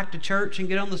go back to church and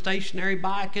get on the stationary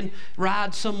bike and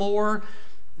ride some more.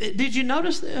 Did you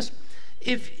notice this?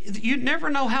 If you never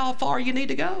know how far you need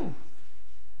to go,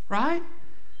 right?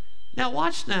 Now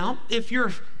watch now. If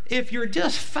you're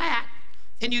just fat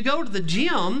and you go to the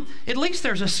gym, at least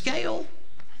there's a scale.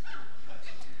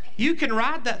 You can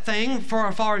ride that thing for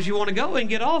as far as you want to go and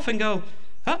get off and go,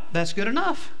 oh, that's good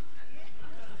enough.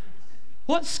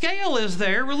 What scale is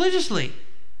there religiously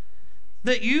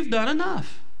that you've done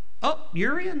enough? Oh,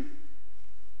 you're in.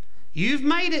 You've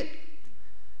made it.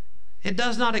 It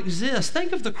does not exist.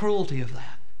 Think of the cruelty of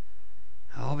that.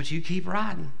 Oh, but you keep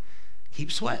riding,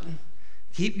 keep sweating,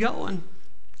 keep going,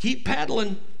 keep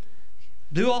pedaling,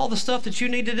 do all the stuff that you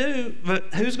need to do,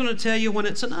 but who's going to tell you when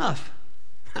it's enough?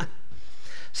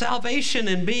 Salvation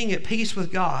and being at peace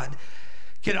with God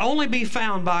can only be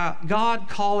found by God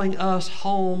calling us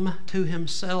home to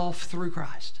himself through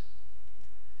Christ.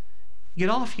 Get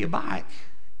off your bike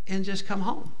and just come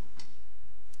home.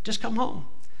 Just come home.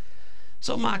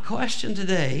 So my question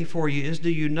today for you is, do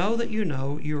you know that you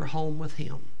know you're home with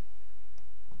him?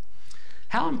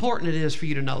 How important it is for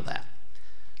you to know that.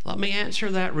 Let me answer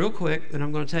that real quick, and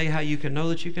I'm going to tell you how you can know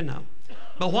that you can know.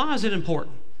 But why is it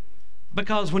important?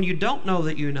 Because when you don't know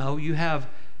that you know, you have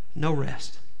no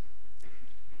rest.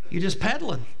 You're just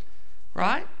pedaling,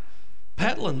 right?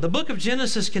 Pedaling. The book of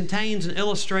Genesis contains and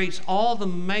illustrates all the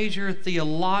major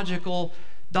theological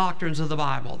doctrines of the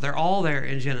Bible. They're all there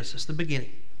in Genesis, the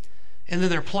beginning. And then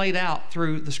they're played out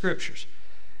through the scriptures.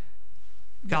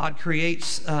 God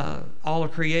creates all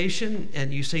of creation,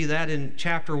 and you see that in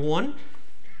chapter 1,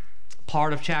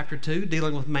 part of chapter 2,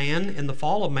 dealing with man and the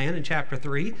fall of man in chapter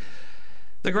 3.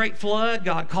 The great flood,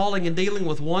 God calling and dealing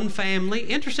with one family.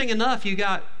 Interesting enough, you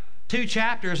got 2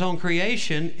 chapters on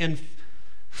creation and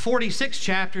 46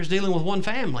 chapters dealing with one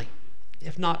family,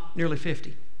 if not nearly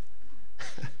 50.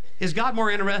 Is God more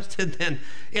interested than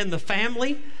in the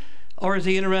family, or is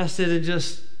he interested in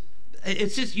just,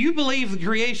 it's just, you believe the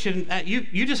creation,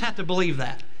 you just have to believe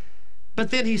that.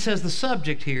 But then he says the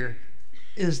subject here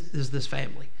is this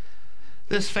family.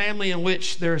 This family in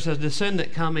which there's a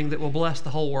descendant coming that will bless the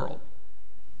whole world.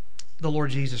 The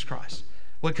Lord Jesus Christ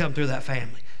would come through that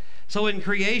family. So in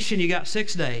creation, you got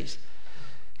 6 days.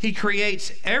 He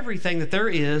creates everything that there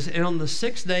is, and on the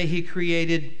 6th day, he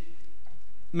created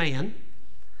man.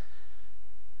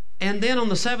 And then on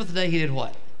the 7th day, he did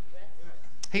what?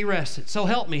 He rested. So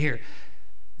help me here.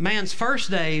 Man's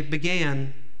first day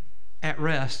began at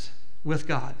rest with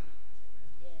God.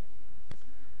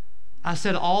 I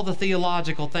said all the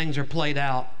theological things are played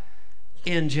out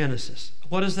in Genesis.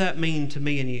 What does that mean to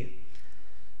me and you?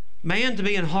 Man, to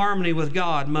be in harmony with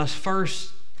God,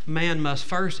 man must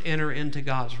first enter into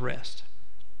God's rest.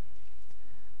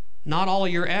 Not all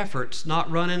your efforts, not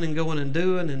running and going and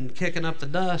doing and kicking up the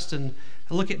dust and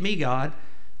look at me, God.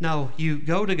 No, you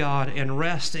go to God and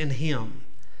rest in him,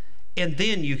 and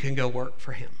then you can go work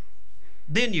for him.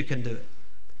 Then you can do it.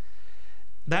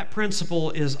 That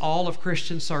principle is all of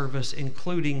Christian service,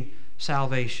 including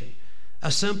salvation.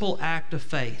 A simple act of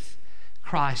faith.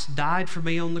 Christ died for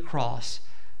me on the cross.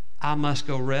 I must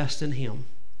go rest in him.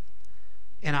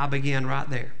 And I begin right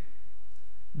there.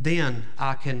 Then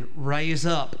I can raise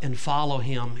up and follow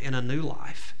him in a new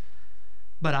life.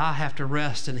 But I have to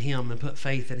rest in him and put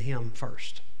faith in him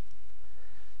first.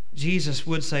 Jesus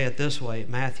would say it this way,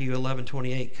 Matthew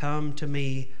 11:28, "Come to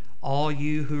me, all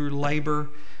you who labor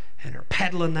and are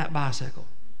pedaling that bicycle.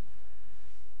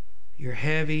 You're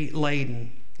heavy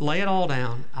laden. Lay it all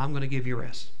down. I'm going to give you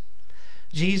rest."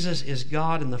 Jesus is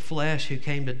God in the flesh who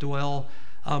came to dwell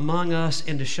among us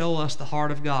and to show us the heart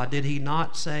of God. Did he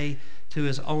not say to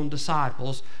his own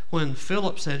disciples when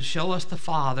Philip said, "Show us the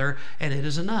Father, and it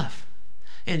is enough"?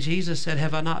 And Jesus said,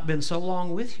 "Have I not been so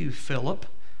long with you, Philip,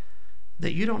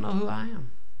 that you don't know who I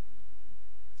am?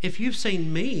 If you've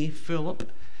seen me,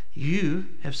 Philip, you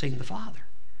have seen the Father."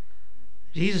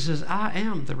 Jesus says, I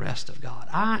am the rest of God.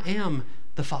 I am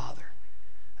the Father.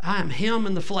 I am him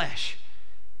in the flesh.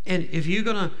 And if you're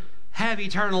going to have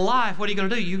eternal life, what are you going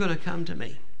to do? You're going to come to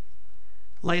me.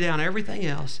 Lay down everything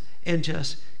else and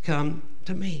just come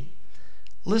to me.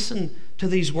 Listen to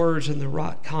these words in the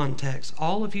right context.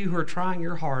 All of you who are trying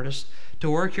your hardest to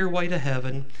work your way to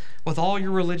heaven with all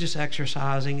your religious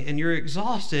exercising, and you're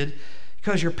exhausted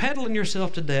because you're pedaling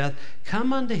yourself to death,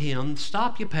 come unto him,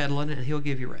 stop your pedaling, and he'll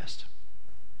give you rest.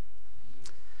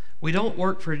 We don't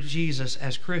work for Jesus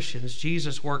as Christians.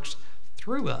 Jesus works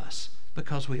through us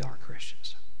because we are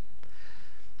Christians.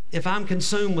 If I'm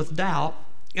consumed with doubt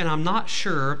and I'm not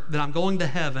sure that I'm going to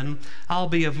heaven, I'll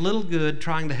be of little good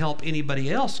trying to help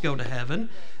anybody else go to heaven.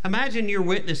 Imagine you're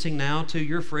witnessing now to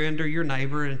your friend or your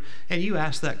neighbor, and you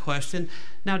ask that question.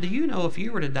 Now, do you know if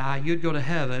you were to die, you'd go to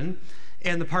heaven,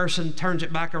 and the person turns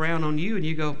it back around on you, and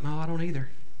you go, "No, I don't either.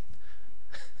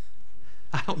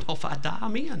 I don't know if I die,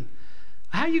 I'm in."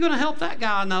 How are you going to help that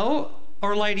guy know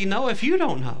or lady know if you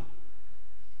don't know?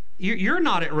 You're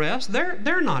not at rest.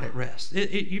 They're not at rest.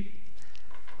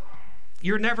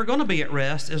 You're never going to be at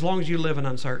rest as long as you live in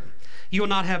uncertainty. You will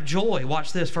not have joy.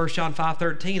 Watch this, 1 John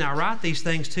 5:13. "I write these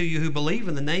things to you who believe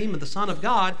in the name of the Son of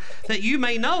God, that you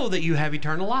may know that you have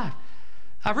eternal life."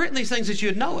 I've written these things that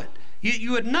you'd know it.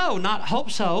 You would know, not hope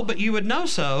so, but you would know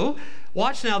so.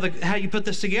 Watch now how you put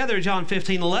this together. John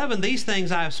 15:11, these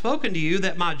things I have spoken to you,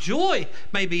 that my joy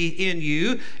may be in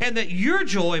you, and that your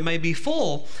joy may be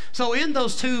full. So in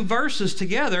those two verses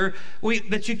together,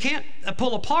 that you can't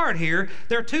pull apart here,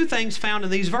 there are two things found in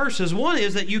these verses. One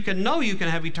is that you can know you can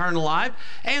have eternal life,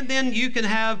 and then you can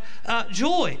have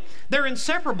joy. They're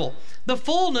inseparable. The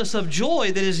fullness of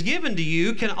joy that is given to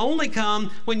you can only come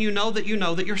when you know that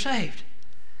you're saved.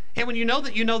 And when you know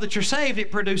that you're saved,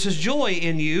 it produces joy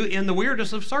in you in the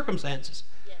weirdest of circumstances.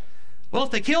 Yes. Well,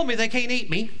 if they kill me, they can't eat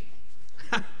me.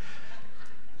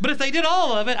 But if they did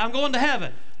all of it, I'm going to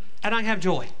heaven, and I can have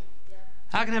joy. Yeah.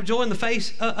 I can have joy in the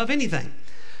face of anything.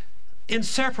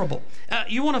 Inseparable.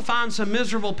 You want to find some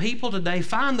miserable people today?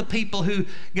 Find the people who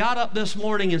got up this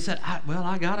morning and said,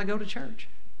 I got to go to church.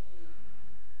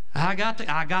 I got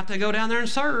to go down there and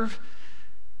serve.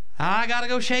 I got to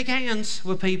go shake hands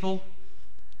with people.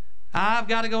 I've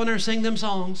got to go in there and sing them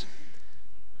songs.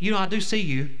 You know, I do see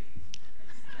you.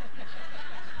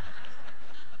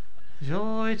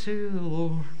 Joy to the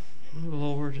Lord. The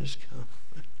Lord has come.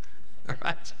 All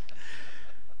right.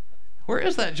 Where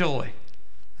is that joy?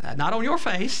 Not on your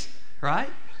face, right?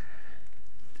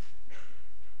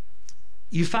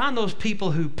 You find those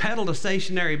people who pedaled a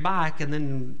stationary bike and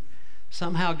then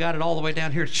somehow got it all the way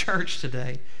down here to church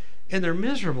today, and they're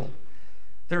miserable.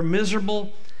 They're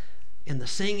miserable in the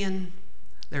singing.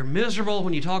 They're miserable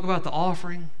when you talk about the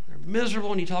offering. They're miserable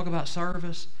when you talk about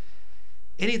service.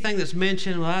 Anything that's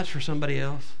mentioned, well, that's for somebody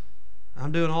else.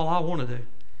 I'm doing all I want to do.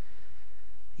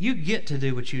 You get to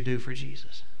do what you do for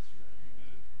Jesus.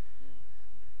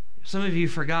 Some of you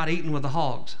forgot eating with the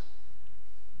hogs.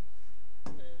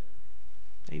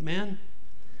 Amen?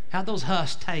 How'd those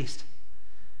husks taste?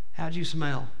 How'd you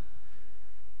smell?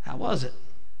 How was it?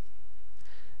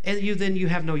 And then you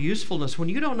have no usefulness. When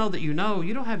you don't know that you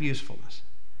don't have usefulness.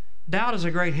 Doubt is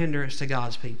a great hindrance to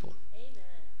God's people. Amen.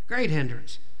 Great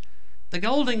hindrance. The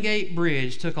Golden Gate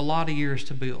Bridge took a lot of years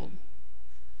to build.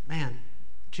 Man,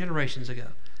 generations ago.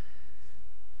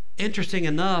 Interesting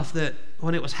enough that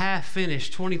when it was half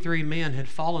finished, 23 men had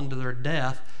fallen to their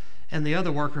death, and the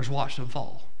other workers watched them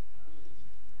fall.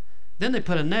 Then they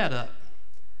put a net up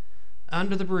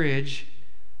under the bridge,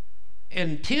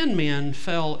 and 10 men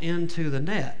fell into the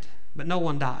net, but no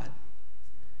one died.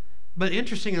 But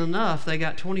interesting enough, they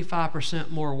got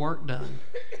 25% more work done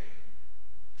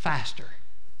faster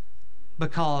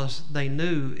because they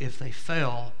knew if they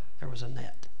fell, there was a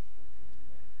net.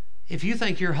 If you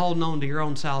think you're holding on to your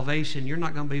own salvation, you're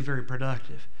not going to be very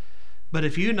productive. But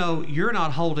if you know you're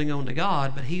not holding on to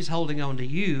God, but He's holding on to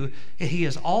you, and He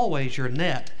is always your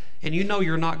net, and you know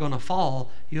you're not going to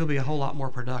fall, you'll be a whole lot more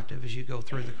productive as you go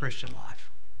through the Christian life.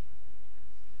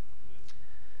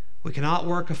 We cannot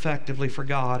work effectively for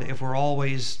God if we're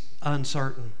always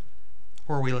uncertain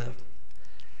where we live.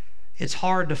 It's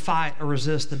hard to fight or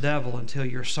resist the devil until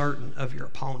you're certain of your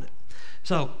opponent.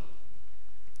 So,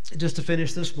 just to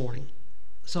finish this morning,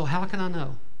 so how can I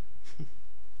know?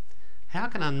 How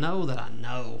can I know that I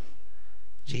know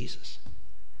Jesus?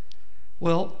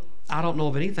 Well, I don't know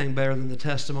of anything better than the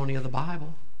testimony of the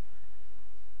Bible.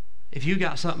 If you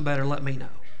got something better, let me know.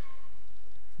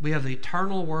 We have the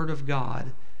eternal Word of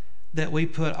God that we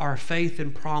put our faith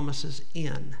and promises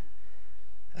in.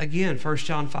 Again, 1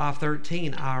 John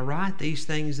 5:13, I write these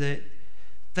things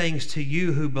to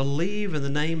you who believe in the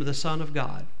name of the Son of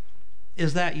God.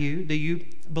 Is that you? Do you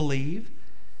believe?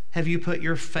 Have you put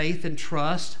your faith and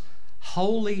trust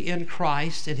wholly in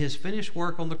Christ and His finished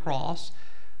work on the cross?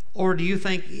 Or do you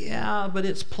think, yeah, but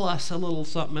it's plus a little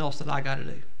something else that I got to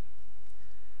do?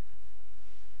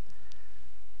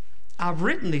 I've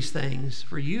written these things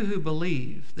for you who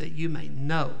believe, that you may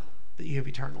know that you have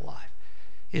eternal life.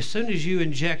 As soon as you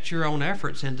inject your own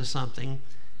efforts into something,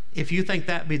 if you think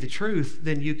that be the truth,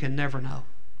 then you can never know.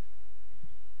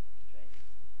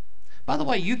 By the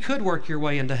way, you could work your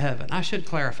way into heaven. I should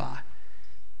clarify.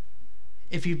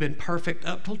 If you've been perfect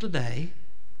up till today,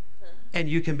 and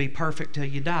you can be perfect till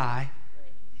you die,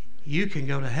 you can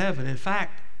go to heaven. In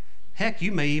fact, heck,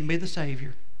 you may even be the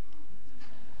Savior.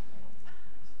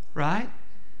 Right?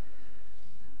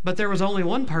 But there was only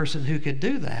one person who could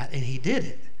do that, and He did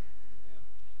it.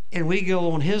 And we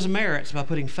go on His merits by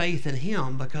putting faith in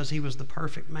Him because He was the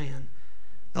perfect man,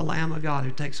 the Lamb of God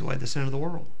who takes away the sin of the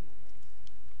world.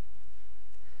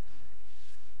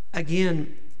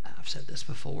 Again, I've said this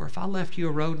before, if I left you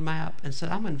a road map and said,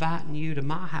 I'm inviting you to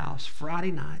my house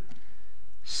Friday night,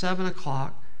 7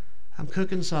 o'clock, I'm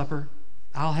cooking supper,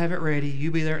 I'll have it ready, you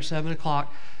be there at 7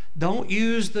 o'clock. Don't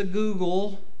use the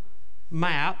Google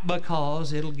map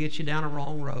because it'll get you down a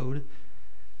wrong road.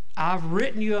 I've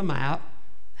written you a map,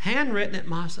 handwritten it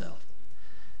myself.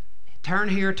 Turn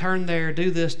here, turn there,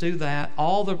 do this, do that,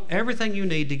 everything you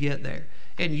need to get there.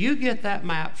 And you get that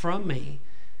map from me,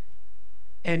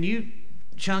 and you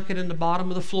chunk it in the bottom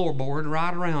of the floorboard and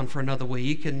ride around for another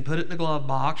week and put it in the glove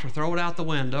box or throw it out the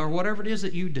window or whatever it is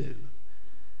that you do.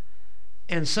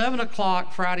 And 7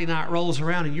 o'clock Friday night rolls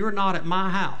around and you're not at my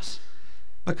house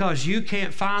because you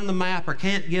can't find the map or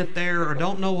can't get there or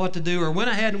don't know what to do or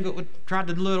went ahead and tried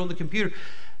to do it on the computer.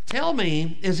 Tell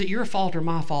me, is it your fault or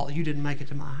my fault that you didn't make it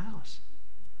to my house?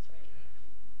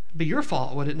 It'd be your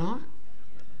fault, would it not?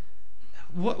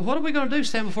 What are we going to do?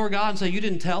 Stand before God and say, you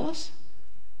didn't tell us?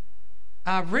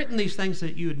 I've written these things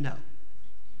that you would know.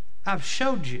 I've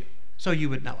showed you so you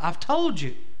would know. I've told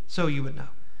you so you would know.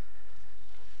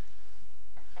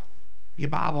 Your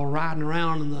Bible riding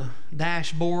around in the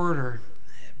dashboard or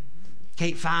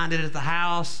can't find it at the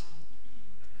house.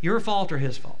 Your fault or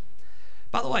his fault.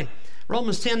 By the way,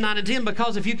 Romans 10, 9 and 10,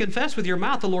 because if you confess with your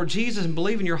mouth the Lord Jesus and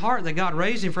believe in your heart that God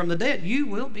raised him from the dead, you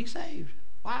will be saved.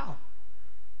 Wow.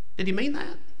 Did he mean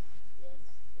that?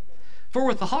 For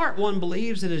with the heart one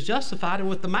believes and is justified, and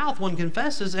with the mouth one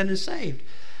confesses and is saved.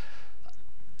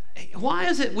 Why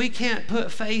is it we can't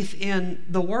put faith in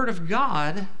the Word of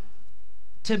God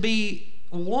to be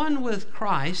one with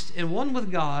Christ and one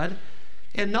with God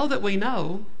and know that we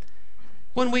know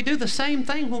when we do the same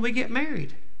thing when we get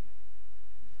married?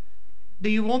 Do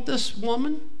you want this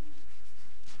woman?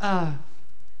 Yeah,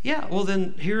 well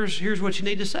then here's what you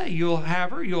need to say. You'll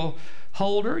have her, you'll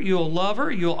hold her, you'll love her,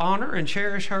 you'll honor and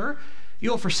cherish her.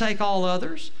 You'll forsake all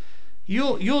others.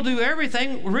 You'll do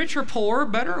everything, rich or poor,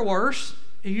 better or worse.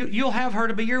 You'll have her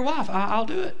to be your wife. I'll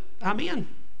do it. I'm in.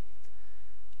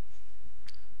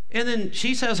 And then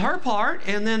she says her part,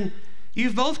 and then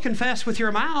you've both confessed with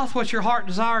your mouth what your heart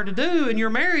desired to do, and you're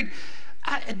married.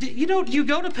 You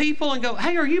go to people and go,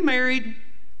 hey, are you married?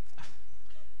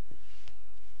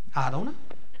 I don't know.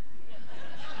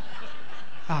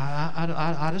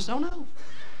 I just don't know.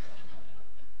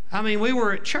 I mean, we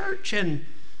were at church and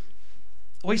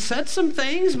we said some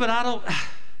things, but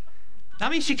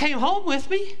she came home with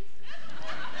me.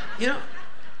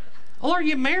 Well, are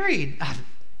you married?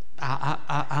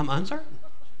 I'm uncertain.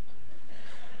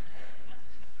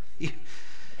 You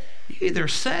either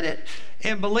said it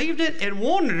and believed it and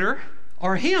wanted her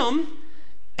or him,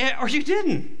 or you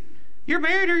didn't. You're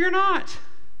married or you're not.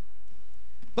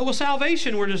 But with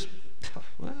salvation, we're just,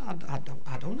 well,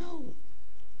 I don't know.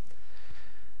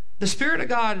 The Spirit of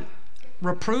God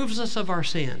reproves us of our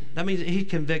sin. That means he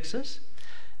convicts us.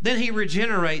 Then he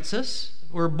regenerates us.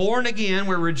 We're born again.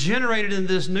 We're regenerated in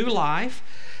this new life.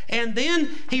 And then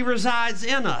he resides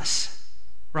in us,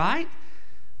 right?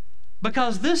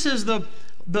 Because this is the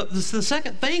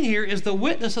second thing here is the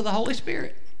witness of the Holy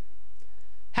Spirit.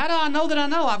 How do I know that I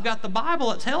know? I've got the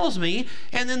Bible that tells me,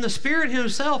 and then the Spirit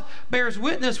himself bears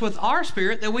witness with our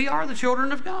spirit that we are the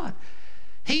children of God.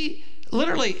 He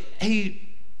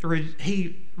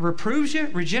reproves you,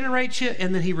 regenerates you,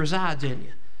 and then he resides in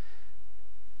you.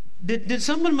 Did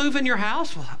someone move in your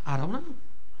house? Well, I don't know.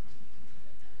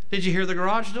 Did you hear the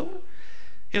garage door?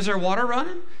 Is there water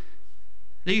running?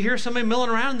 Do you hear somebody milling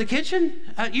around in the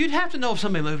kitchen? You'd have to know if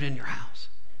somebody moved in your house.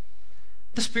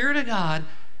 The Spirit of God,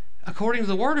 according to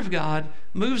the Word of God,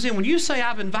 moves in. When you say,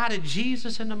 I've invited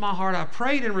Jesus into my heart, I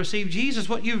prayed and received Jesus,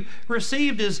 what you've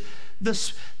received is the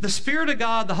Spirit of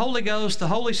God, the Holy Ghost, the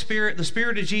Holy Spirit, the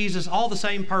Spirit of Jesus, all the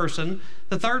same person.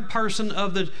 The third person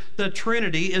of the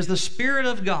Trinity is the Spirit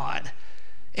of God.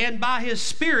 And by his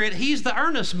Spirit, he's the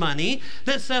earnest money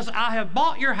that says, I have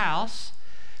bought your house.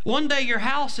 One day your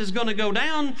house is going to go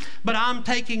down, but I'm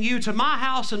taking you to my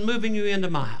house and moving you into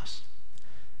my house.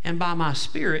 And by my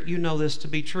Spirit, you know this to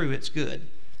be true. It's good.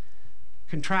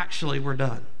 Contractually, we're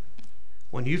done.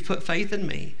 When you've put faith in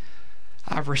me,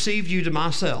 I've received you to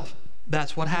myself.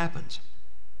 That's what happens.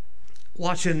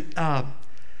 Watching, for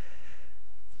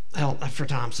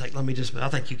time's sake, I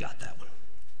think you got that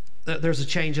one. There's a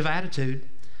change of attitude.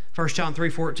 1 John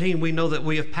 3:14, we know that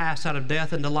we have passed out of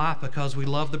death into life because we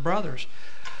love the brothers.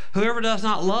 Whoever does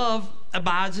not love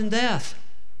abides in death.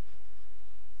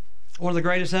 One of the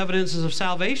greatest evidences of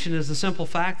salvation is the simple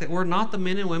fact that we're not the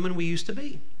men and women we used to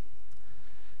be.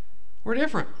 We're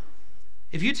different.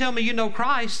 If you tell me you know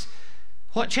Christ,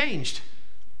 what changed?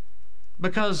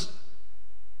 Because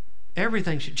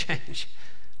everything should change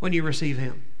when you receive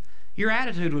him. Your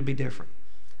attitude would be different.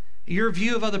 Your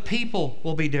view of other people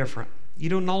will be different. You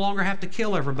don't no longer have to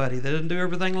kill everybody that doesn't do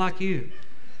everything like you.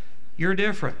 You're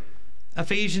different.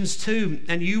 Ephesians 2,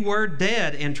 and you were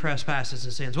dead in trespasses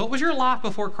and sins. What was your life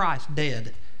before Christ?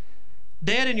 Dead.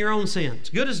 Dead in your own sins.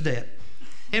 Good as dead.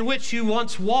 in which you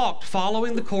once walked,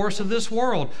 following the course of this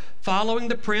world, following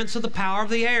the prince of the power of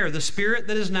the air, the spirit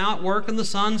that is now at work in the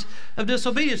sons of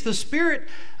disobedience. The spirit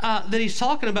that he's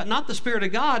talking about, not the Spirit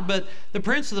of God, but the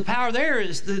prince of the power of the air,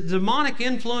 is the demonic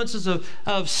influences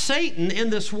of Satan in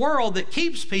this world that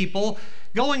keeps people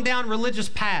going down religious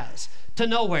paths to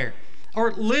nowhere,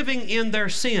 or living in their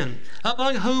sin,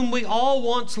 among whom we all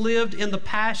once lived in the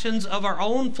passions of our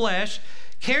own flesh,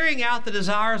 carrying out the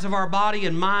desires of our body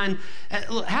and mind.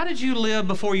 How did you live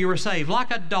before you were saved? Like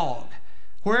a dog.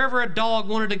 Wherever a dog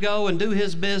wanted to go and do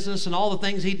his business and all the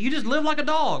things you just live like a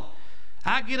dog.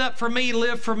 I get up for me,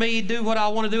 live for me, do what I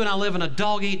want to do, and I live in a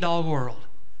dog-eat-dog world.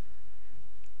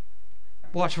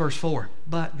 Watch verse 4.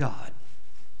 But God.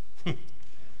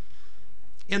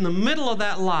 In the middle of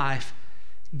that life,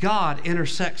 God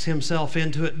intersects himself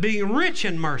into it, being rich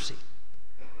in mercy,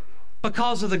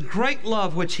 because of the great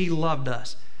love which he loved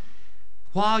us.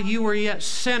 While you were yet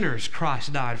sinners,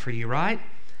 Christ died for you, right?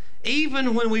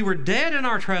 Even when we were dead in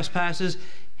our trespasses,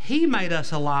 he made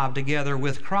us alive together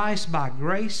with Christ. By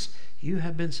grace, you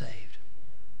have been saved.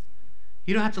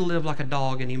 You don't have to live like a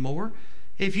dog anymore.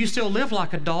 If you still live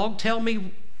like a dog, tell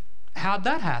me, how'd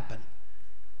that happen?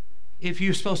 If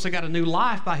you're supposed to got a new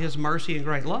life by his mercy and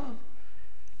great love,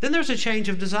 then there's a change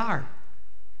of desire.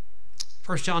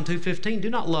 1 John 2:15, do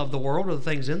not love the world or the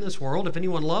things in this world. If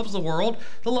anyone loves the world,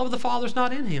 the love of the Father is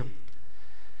not in him.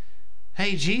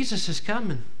 Hey, Jesus is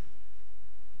coming.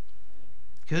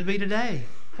 Could be today.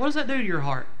 What does that do to your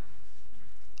heart?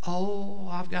 Oh,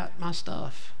 I've got my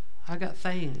stuff. I've got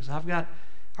things.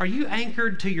 Are you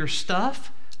anchored to your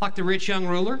stuff like the rich young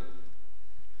ruler?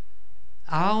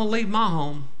 I don't want to leave my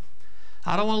home.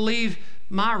 I don't want to leave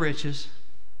my riches.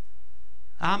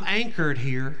 I'm anchored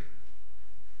here.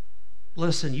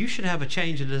 Listen, you should have a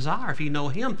change of desire if you know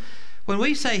him. When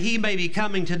we say he may be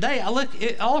coming today,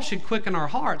 it all should quicken our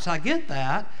hearts. I get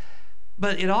that.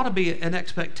 But it ought to be an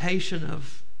expectation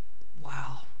of,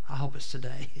 wow, I hope it's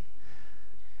today.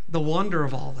 The wonder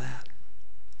of all that.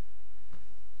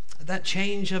 That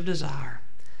change of desire.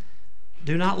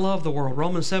 Do not love the world.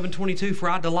 Romans 7:22, for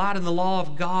I delight in the law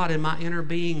of God in my inner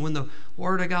being. When the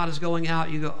word of God is going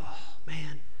out, you go, oh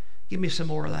man, give me some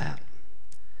more of that.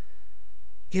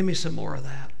 Give me some more of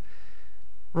that.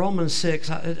 Romans 6,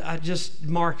 I just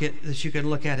mark it that you can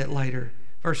look at it later.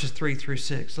 Verses 3 through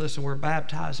 6. Listen, we're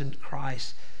baptized in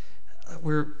Christ.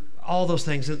 We're all those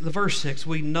things. In the verse 6,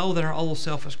 we know that our old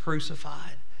self is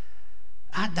crucified.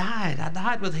 I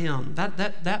died with him.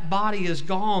 That body is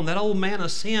gone. That old man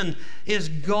of sin is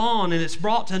gone, and it's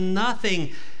brought to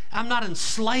nothing. I'm not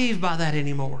enslaved by that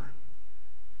anymore.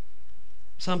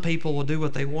 Some people will do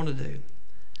what they want to do.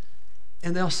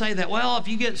 And they'll say that, well, if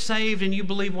you get saved and you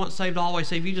believe once saved, always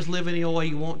saved, you just live any way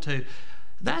you want to.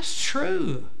 That's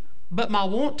true. But my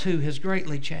want to has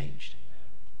greatly changed.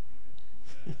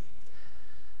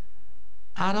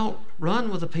 I don't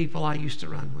run with the people I used to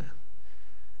run with.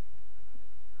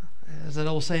 As that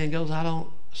old saying goes, I don't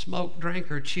smoke,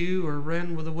 drink, or chew, or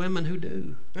run with the women who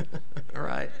do. All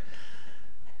right?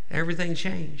 Everything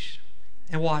changed.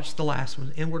 And watch the last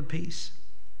one, inward peace.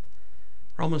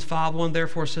 Romans 5:1,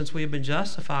 therefore, since we have been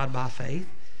justified by faith,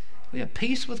 we have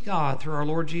peace with God through our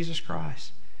Lord Jesus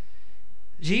Christ.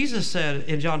 Jesus said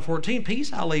in John 14,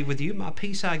 peace I leave with you, my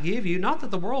peace I give you, not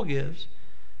that the world gives,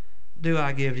 do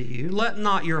I give to you. Let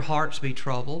not your hearts be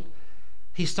troubled.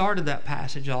 He started that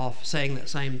passage off saying that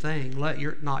same thing.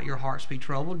 Let not your hearts be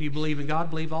troubled. You believe in God,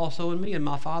 believe also in me. In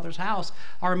my Father's house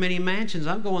are many mansions.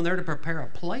 I'm going there to prepare a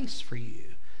place for you.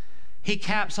 He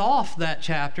caps off that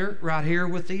chapter right here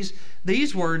with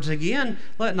these words again.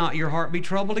 Let not your heart be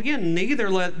troubled again. Neither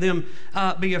let them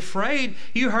be afraid.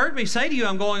 You heard me say to you,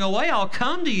 I'm going away. I'll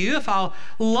come to you.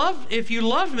 If you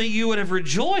loved me, you would have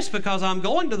rejoiced because I'm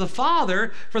going to the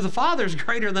Father, for the Father is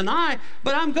greater than I.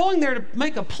 But I'm going there to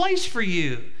make a place for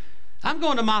you. I'm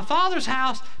going to my Father's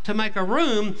house to make a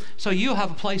room so you'll have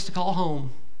a place to call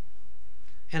home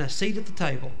and a seat at the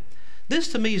table.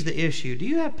 This to me is the issue. Do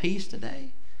you have peace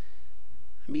today?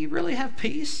 I mean, you really have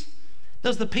peace?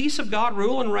 Does the peace of God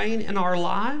rule and reign in our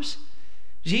lives?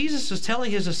 Jesus is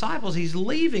telling his disciples he's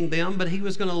leaving them, but he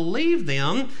was going to leave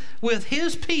them with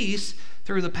his peace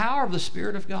through the power of the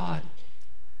Spirit of God.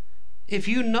 If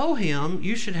you know him,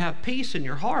 you should have peace in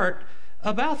your heart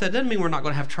about that. Doesn't mean we're not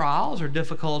going to have trials or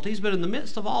difficulties, but in the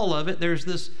midst of all of it, there's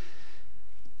this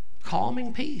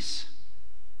calming peace.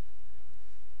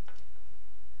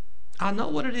 I know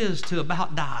what it is to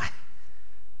about die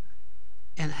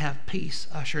and have peace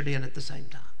ushered in at the same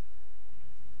time.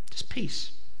 Just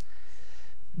peace.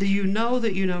 Do you know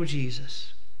that you know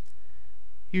Jesus?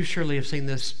 You surely have seen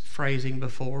this phrasing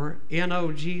before.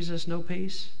 N-O Jesus, no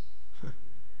peace.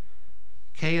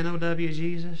 K-N-O-W,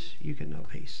 Jesus, you can know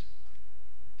peace.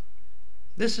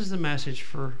 This is the message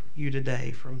for you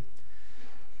today from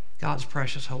God's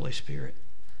precious Holy Spirit.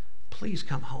 Please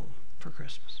come home for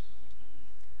Christmas.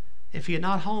 If you're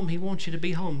not home, He wants you to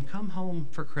be home. Come home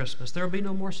for Christmas. There will be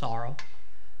no more sorrow,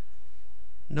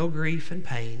 no grief and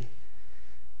pain,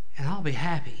 and I'll be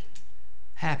happy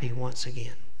once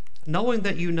again. Knowing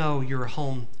that you know you're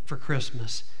home for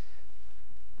Christmas,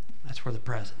 that's where the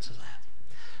presence is at.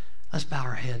 Let's bow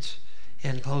our heads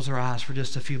and close our eyes for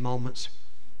just a few moments.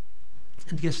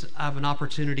 And I have an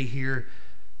opportunity here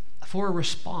for a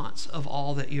response of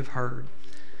all that you've heard.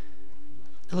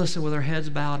 Listen, with our heads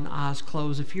bowed and eyes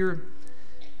closed,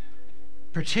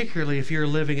 particularly if you're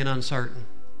living in uncertain,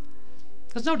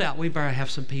 there's no doubt we better have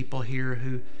some people here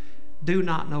who do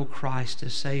not know Christ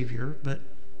as Savior, but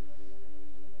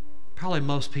probably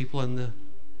most people in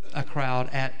a crowd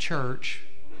at church,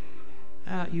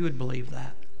 you would believe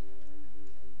that.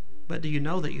 But do you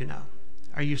know that you know?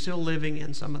 Are you still living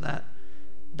in some of that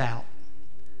doubt?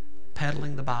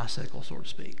 Pedaling the bicycle, so to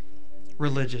speak,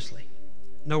 religiously.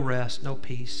 No rest, no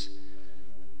peace.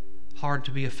 Hard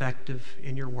to be effective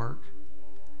in your work.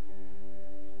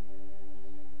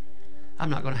 I'm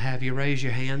not going to have you raise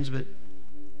your hands, but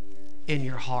in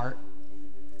your heart,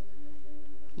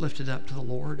 lift it up to the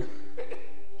Lord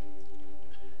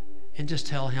and just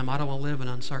tell Him, I don't want to live in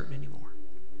uncertainty anymore.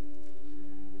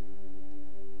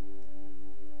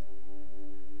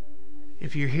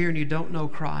 If you're here and you don't know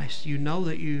Christ, you know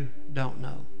that you don't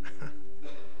know.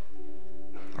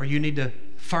 Or you need to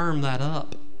firm that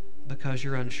up because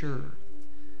you're unsure.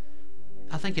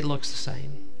 I think it looks the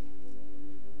same.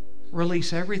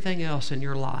 Release everything else in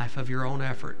your life of your own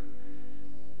effort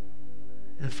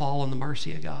and fall in the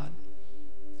mercy of God.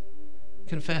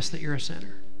 Confess that you're a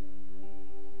sinner.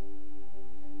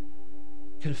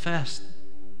 Confess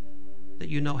that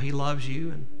you know He loves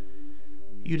you and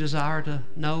you desire to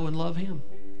know and love Him.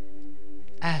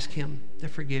 Ask Him to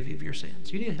forgive you of your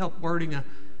sins. You need help wording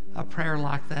a prayer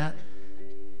like that?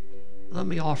 Let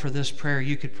me offer this prayer.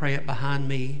 You could pray it behind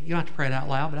me. You don't have to pray it out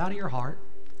loud, but out of your heart.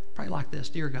 Pray like this.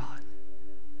 Dear God,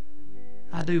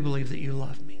 I do believe that you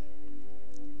love me.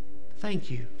 Thank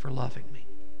you for loving me.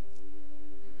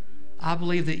 I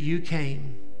believe that you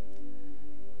came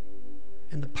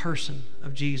in the person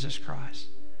of Jesus Christ,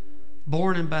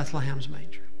 born in Bethlehem's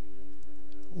manger,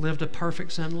 lived a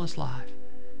perfect sinless life,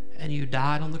 and you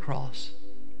died on the cross,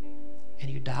 and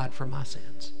you died for my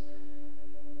sins.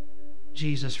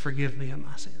 Jesus, forgive me of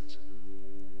my sins.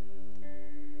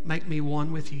 Make me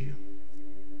one with you.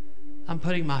 I'm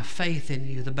putting my faith in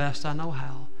you the best I know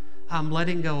how. I'm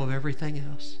letting go of everything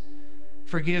else.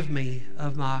 Forgive me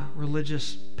of my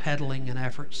religious peddling and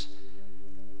efforts.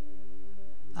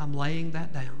 I'm laying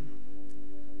that down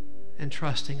and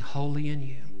trusting wholly in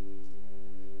you.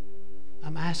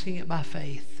 I'm asking it by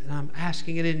faith, and I'm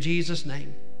asking it in Jesus'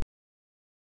 name.